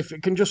mullis. If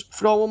it can just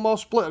throw one more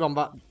splitter on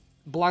that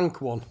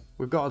blank one,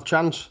 we've got a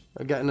chance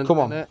of getting an Come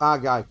on, in it. our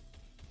guy.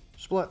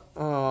 Split.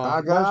 Oh,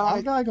 Our where's guy.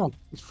 our guy gone?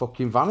 He's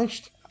fucking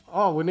vanished.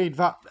 Oh, we need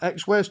that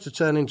X-Ways to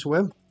turn into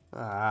him.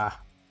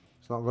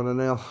 It's not going to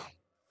nail.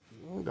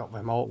 We got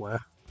them all the way.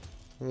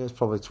 Yeah, it's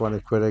probably 20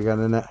 quid again,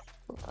 innit?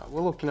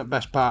 We're looking at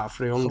best part of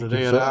 300 Fucking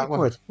here, 30 aren't we?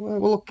 quid. Well,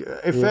 we're look,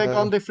 if Yeah. they're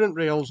on different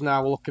reels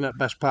now, we're looking at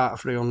best part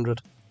of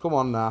 300. Come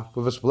on now,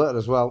 with a splitter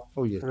as well.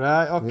 Oh, yeah.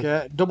 Right,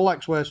 okay. Double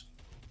X-Ways.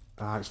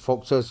 It's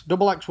fucked us.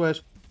 Double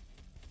X-Ways.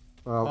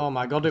 Well, Oh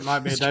my god, it might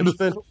be a It's dead gonna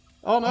spin.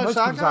 Oh no, it's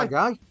our our guy.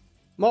 guy.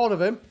 More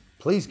of him.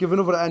 Please give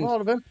another end.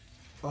 More of him.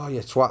 Oh, you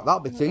twat. That'll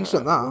be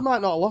decent, that. We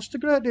might not have lost a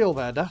great deal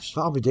there, Das.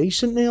 That'll be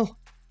decent, Neil.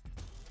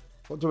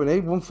 What do we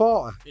need?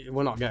 140?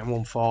 We're not getting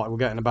 140. We're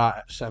getting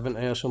about 70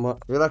 or something.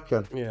 You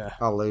reckon? Yeah.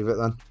 I'll leave it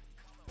then.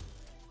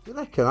 You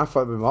reckon? I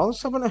thought it'd be more than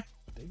 70.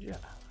 Did you?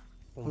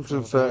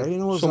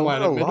 113. Somewhere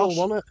in the middle,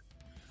 wasn't it?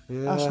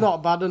 Yeah. That's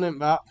not bad, isn't it,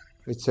 that?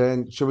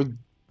 Return. Should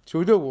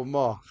we do one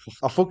more?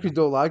 I fucking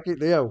don't like it,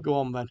 do you? Go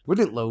on, then. We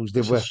didn't lose,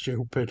 did This we? is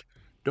stupid.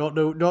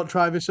 Don't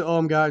try this at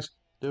home, guys.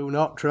 Do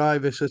not try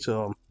this at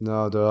home.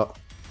 No, don't.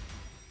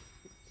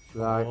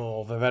 Right.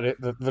 Oh,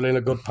 they're in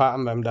a good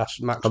pattern, them, Das.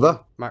 Max Are they?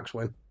 Max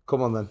win.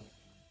 Come on then.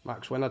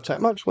 Max win. I'd take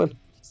Max win.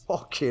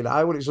 Fucking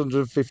hell, when it's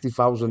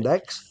 150,000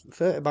 X.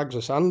 30 bags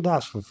of sand,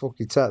 Das. I'll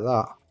fucking take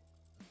that.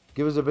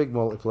 Give us a big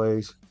multi,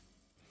 please.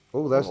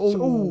 Oh, there's.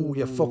 Oh,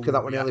 you fucking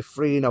that one nearly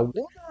free in a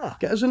water.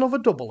 Get us another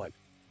double in.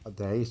 I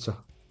dare you to.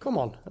 Come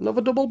on, another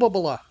double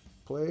bubbler.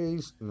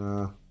 Please?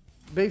 No.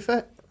 Beef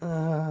it?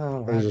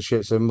 Oh, He's a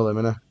shit symbol, him,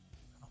 innit?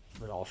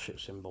 we're all shit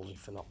symbols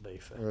if they're not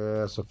beef it.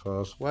 Yeah, I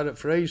suppose. Where it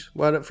freeze?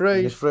 Where it You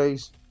freeze?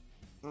 freeze.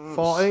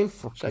 14.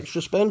 It's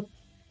extra spin.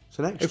 It's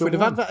an extra If we'd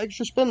have had that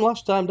extra spin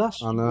last time,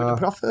 Das, I know. we'd have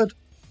profited.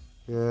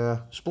 Yeah.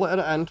 Split it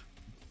at end.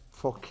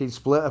 Fucking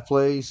splitter,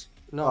 please.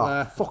 Not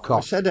there. Fuck I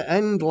off. said at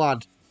end,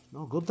 lad.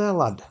 No good there,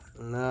 lad.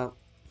 No.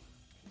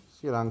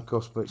 It's your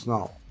handcuffs, but it's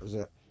not, is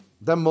it?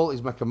 Them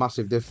multis make a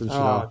massive difference, you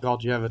Oh, know.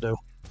 God, you ever do.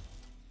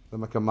 They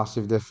make a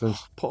massive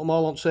difference. Put them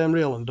all on the same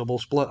reel and double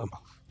split them.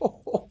 Oh,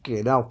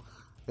 okay, now.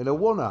 In a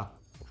one-er.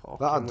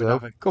 That'd do.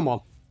 Come on.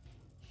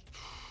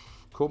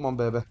 Come on,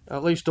 baby.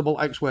 At least double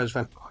X-ways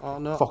then. Oh,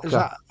 no. Fucker. Is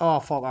that... Oh, I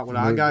thought that was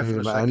our guy for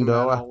a second.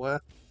 End,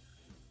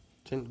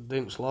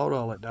 Didn't slow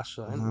roll it, that's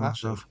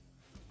massive.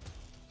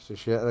 It's a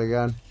shit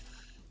again.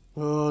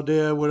 Oh,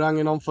 dear, we're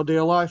hanging on for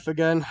dear life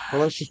again.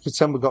 Well, let's just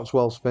pretend we've got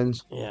 12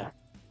 spins. Yeah.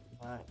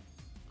 Right.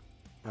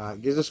 Right,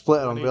 give us a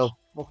splitter on, Please. Bill.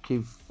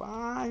 Fucking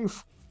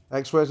 5.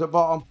 X-rays at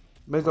bottom.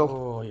 Middle.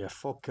 Oh, you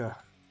fucker.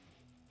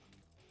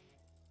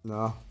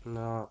 No,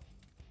 No.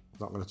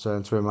 not going to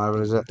turn to him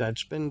either, is it? Dead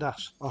spin,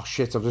 Das. Oh,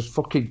 shit, I've just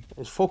fucking...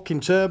 It's fucking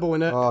turbo,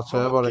 innit? Oh,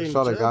 turbo, Fucking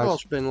sorry, turbo guys.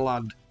 spin,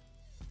 lad.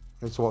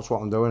 Need to watch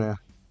what I'm doing here.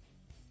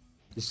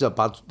 This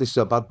is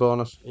a bad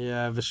bonus.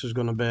 Yeah, this is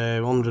going to be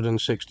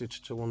 160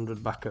 to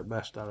 200 back at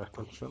best, I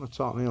reckon. Trying to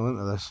talk Neil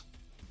into this.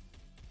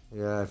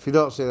 Yeah, if you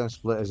don't see them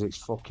splitters, it's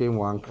fucking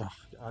wank.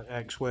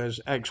 X-ways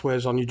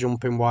on you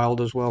jumping wild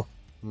as well.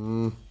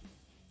 Out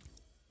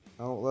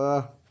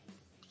there.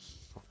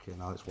 Fucking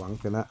hell, it's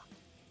wank, innit?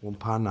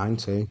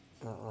 £1.19.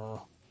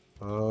 Uh-oh.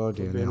 Oh,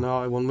 dear. Be a Neil.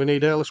 naughty one. We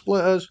need early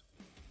splitters.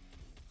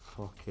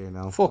 Fucking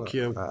hell. Fuck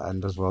you. At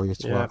end as well, you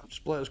twat. Yeah,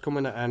 splitters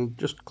coming at end.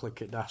 Just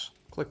click it, Das.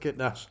 Click it,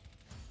 Das.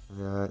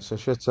 Yeah, it's a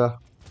shitter.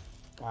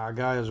 Our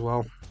guy as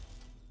well.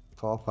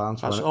 £4.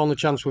 That's the only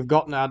chance we've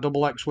got now.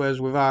 Double X-ways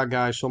with our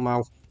guy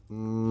somehow.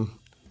 And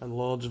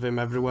loads of him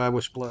everywhere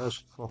with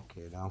splitters.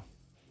 fucking hell.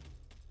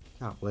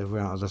 Can't believe we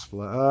aren't as a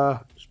splitter.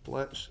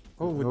 Splits.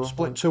 Oh, we'd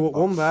split 2 at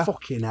 1 there.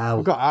 Fucking hell.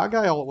 We've got our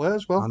guy all the way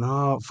as well. I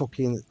know,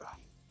 fucking...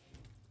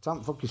 It's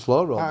not fucking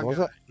slow roll, Our was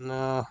guy- it?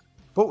 No.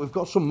 But we've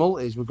got some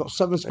multis. We've got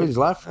 7 spins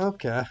left.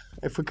 Okay.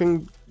 If we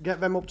can get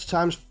them up to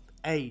times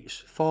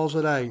 8s, 4s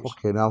at 8s.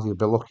 Fucking hell, you'll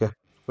be lucky.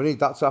 We need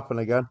that to happen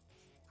again.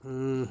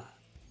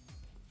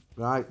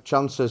 Right,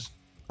 chances.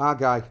 Our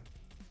guy.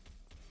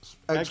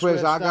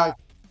 X-rays, our guy.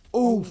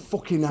 Oh,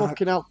 fucking hell.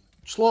 Fucking hell.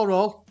 Slow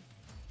roll.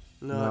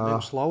 No, No. it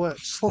didn't slow it.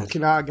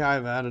 Fucking our guy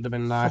there would have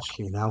been nice.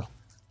 Fucking hell.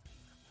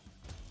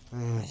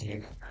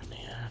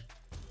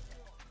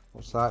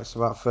 What's that? It's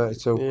about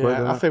 32 quid, Yeah, I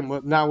isn't it?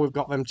 think now we've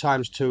got them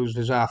times 2s,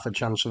 there's half a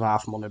chance of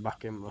half money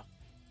back in there.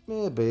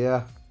 Maybe,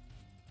 yeah.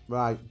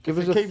 Right, give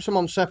us It a... keeps them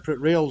on separate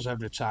reels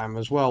every time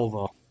as well,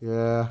 though.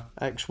 Yeah.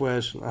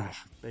 X-ways,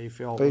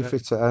 beefy all Beefy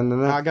to end,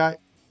 innit? Our guy.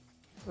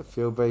 A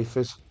few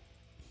beefies.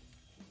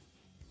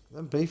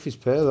 Them beefies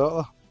pay,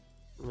 don't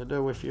We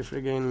do if you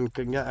friggin'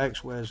 can get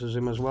X-ways as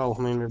him as well.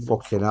 I mean, they?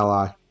 Fucking hell,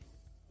 aye.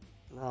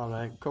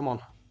 Alright, come on.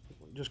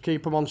 Just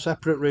keep them on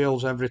separate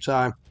reels every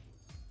time.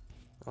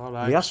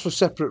 Alright. He asked for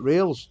separate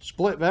reels.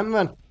 Split them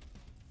then.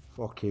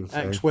 Fucking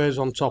thing. X-ways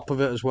on top of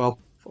it as well.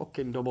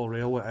 Fucking double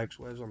reel with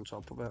X-ways on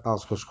top of it. I'll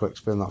just quick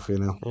spin that for you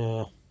now.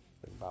 Yeah.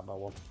 Big baba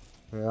one.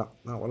 Yeah,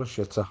 that was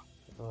a shitter.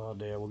 Oh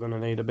dear, we're going to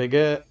need a big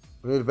 8.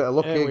 We need a bit of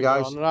luck Here here, we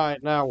guys. go.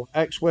 Right, now,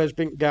 X-ways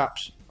bink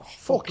gaps. Oh,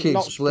 Fucking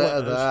not splitter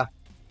splitters. there.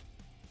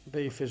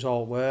 Beef is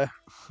all way.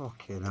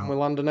 Fucking Can hell. we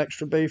land an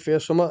extra beef here,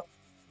 something?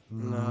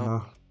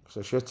 No. It's a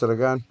shitter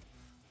again.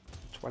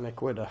 20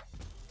 quid.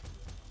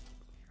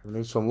 We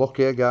need some luck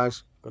here,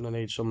 guys. Gonna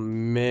need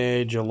some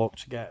major luck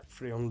to get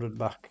 300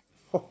 back.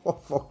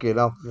 Fucking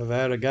hell. We're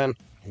there again.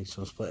 Need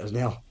some splitters,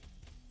 Neil.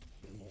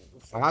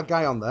 Our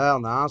guy on there,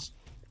 on ours.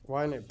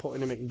 Why ain't it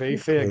putting him in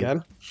beefy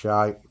again?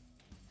 Shite.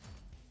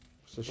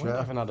 It's a We shit.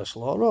 haven't had a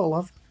slow roll,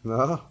 have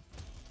No.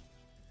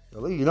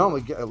 At least, you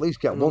normally get, at least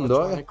get one, Another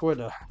don't 20 you? quid.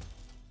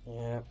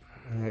 Yeah.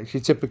 It's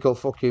your typical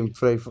fucking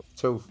 3,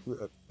 2,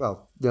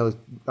 well, nearly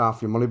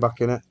half your money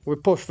back in it. We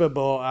pushed the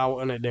boat out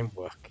and it didn't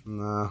work.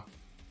 No.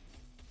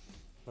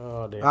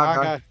 Oh dear. Our Our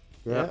guy. guy.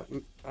 Yeah.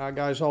 Our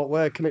guy's all the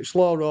way. Can it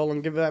slow roll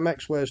and give them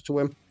X-ways to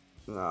him?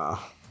 Nah,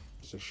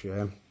 it's a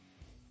shame.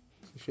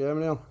 It's a shame,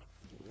 Neil.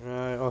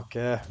 Right,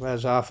 okay.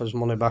 There's Arthur's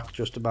money back,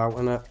 just about,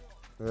 innit?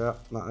 Yeah,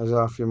 that is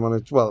half your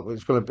money. Well,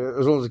 it's going to be,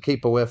 as long as they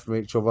keep away from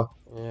each other.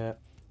 Yeah.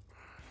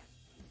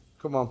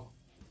 Come on.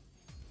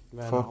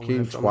 They're Fucking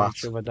not away from twat.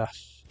 each other,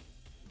 Das.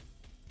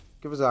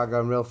 Give us our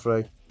going real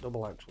free.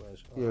 Double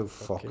X-ways. You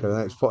fucking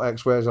X. Put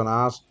X-ways on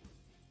ours.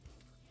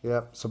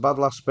 Yeah, it's a bad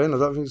last spin. I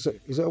don't think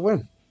is it a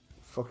win?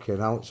 Fucking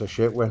hell, it's a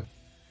shit win.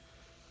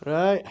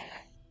 Right.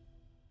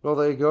 Well,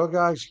 there you go,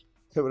 guys.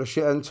 It was a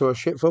shit end to a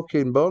shit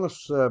fucking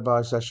bonus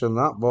buy session,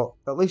 that. But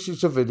at least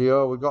it's a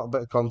video. We got a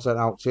bit of content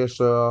out here,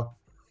 so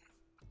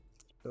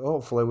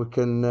hopefully we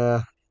can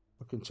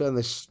turn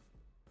this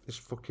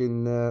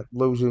fucking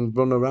losing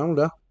run around,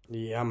 huh?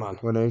 Yeah, man.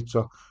 We need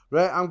to.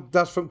 Right, I'm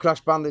Daz from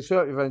Crashbandits.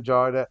 Hope you've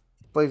enjoyed it.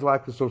 Please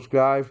like and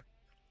subscribe.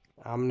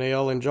 I'm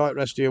Neil. Enjoy the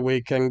rest of your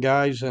weekend,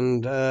 guys.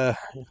 And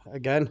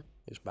again,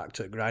 it's back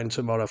to the grind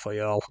tomorrow for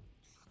you all.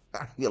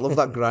 You love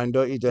that grind,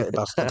 don't you, dirty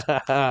bastard?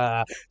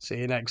 See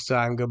you next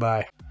time.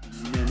 Goodbye.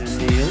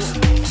 Neil.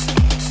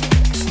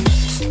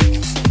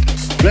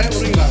 Right,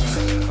 we'll ring back.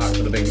 That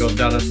could have been good,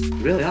 Dana.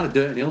 Really had a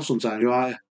dirty Neil sometimes, you are.